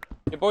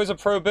 Your boy's a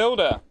pro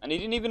builder, and he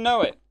didn't even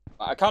know it.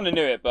 I kind of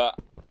knew it, but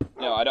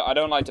you know, I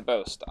don't like to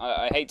boast.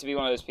 I hate to be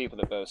one of those people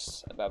that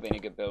boasts about being a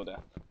good builder.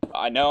 But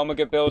I know I'm a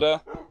good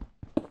builder.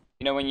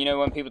 You know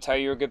when people tell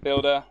you you're a good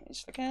builder,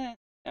 it's like,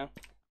 no,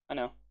 I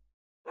know.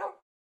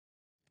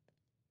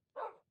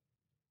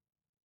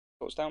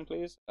 Torch down,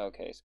 please.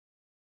 Okay.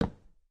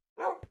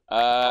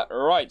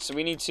 Right. So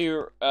we need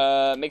to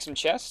make some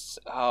chests.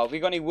 Oh, have we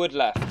got any wood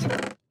left?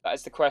 That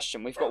is the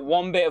question. We've got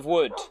 1 bit of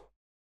wood.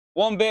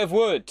 1 bit of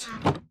wood.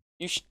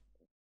 You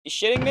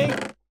shitting me?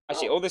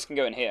 Actually, all this can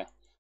go in here.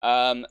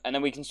 And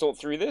then we can sort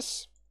through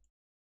this.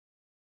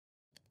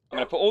 I'm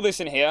going to put all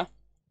this in here.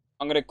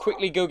 I'm going to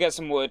quickly go get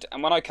some wood.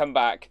 And when I come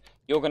back,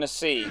 you're going to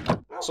see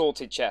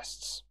sorted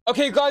chests.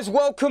 Okay, guys,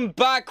 welcome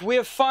back. We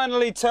have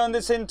finally turned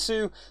this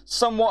into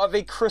somewhat of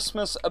a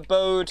Christmas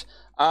abode.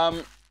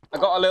 I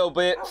got a little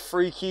bit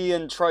freaky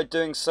and tried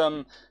doing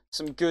some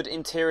good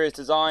interior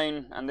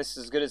design. And this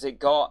is as good as it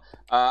got.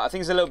 I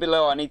think it's a little bit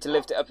low. I need to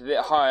lift it up a bit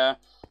higher.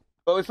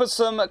 But we put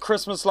some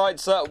Christmas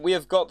lights up. We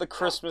have got the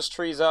Christmas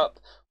trees up,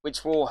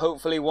 which will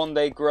hopefully one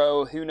day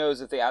grow. Who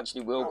knows if they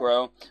actually will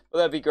grow, but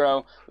they'll be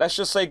grow. Let's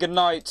just say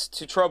goodnight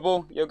to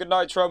Trouble. Yo,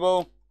 goodnight,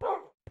 Trouble.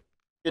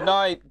 Good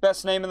night.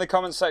 Best name in the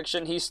comment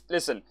section.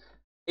 Listen,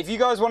 if you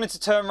guys wanted to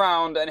turn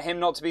around and him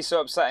not to be so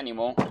upset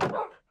anymore,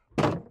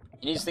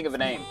 you need to think of a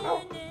name.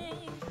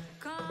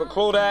 We've got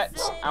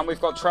Claudette, and we've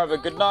got Trevor.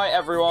 Good night,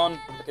 everyone.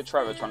 Look at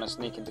Trevor trying to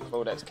sneak into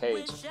Claudette's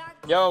cage.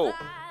 Yo,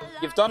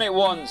 you've done it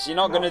once. You're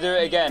not going to do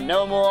it again.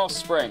 No more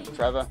offspring,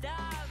 Trevor.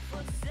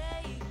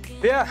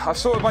 But yeah, I've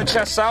sorted my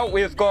chests out.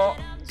 We've got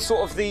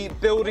sort of the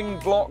building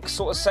block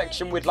sort of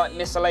section with like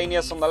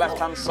miscellaneous on the left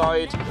hand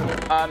side.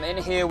 In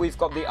here we've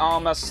got the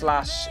armor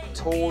 /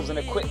 tools and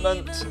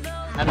equipment,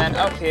 and then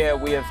up here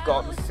we have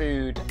got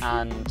food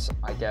and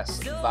I guess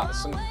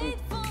that's some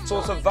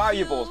sorts of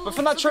valuables. But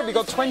from that trip we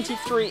got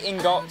 23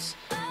 ingots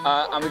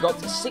and we got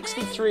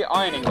 63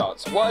 iron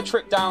ingots. What a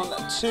trip down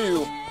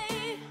to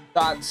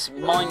that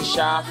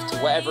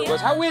mineshaft, whatever it was.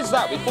 How weird is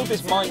that? We called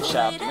this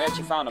mineshaft and we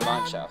actually found a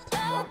mineshaft.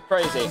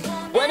 Crazy.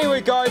 Well,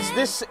 anyway, guys,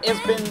 this has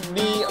been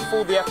me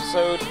for the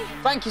episode.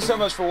 Thank you so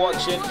much for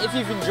watching. If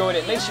you've enjoyed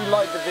it, make sure you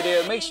like the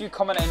video, make sure you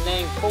comment a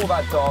name for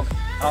that dog,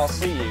 and I'll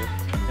see you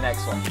in the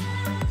next one.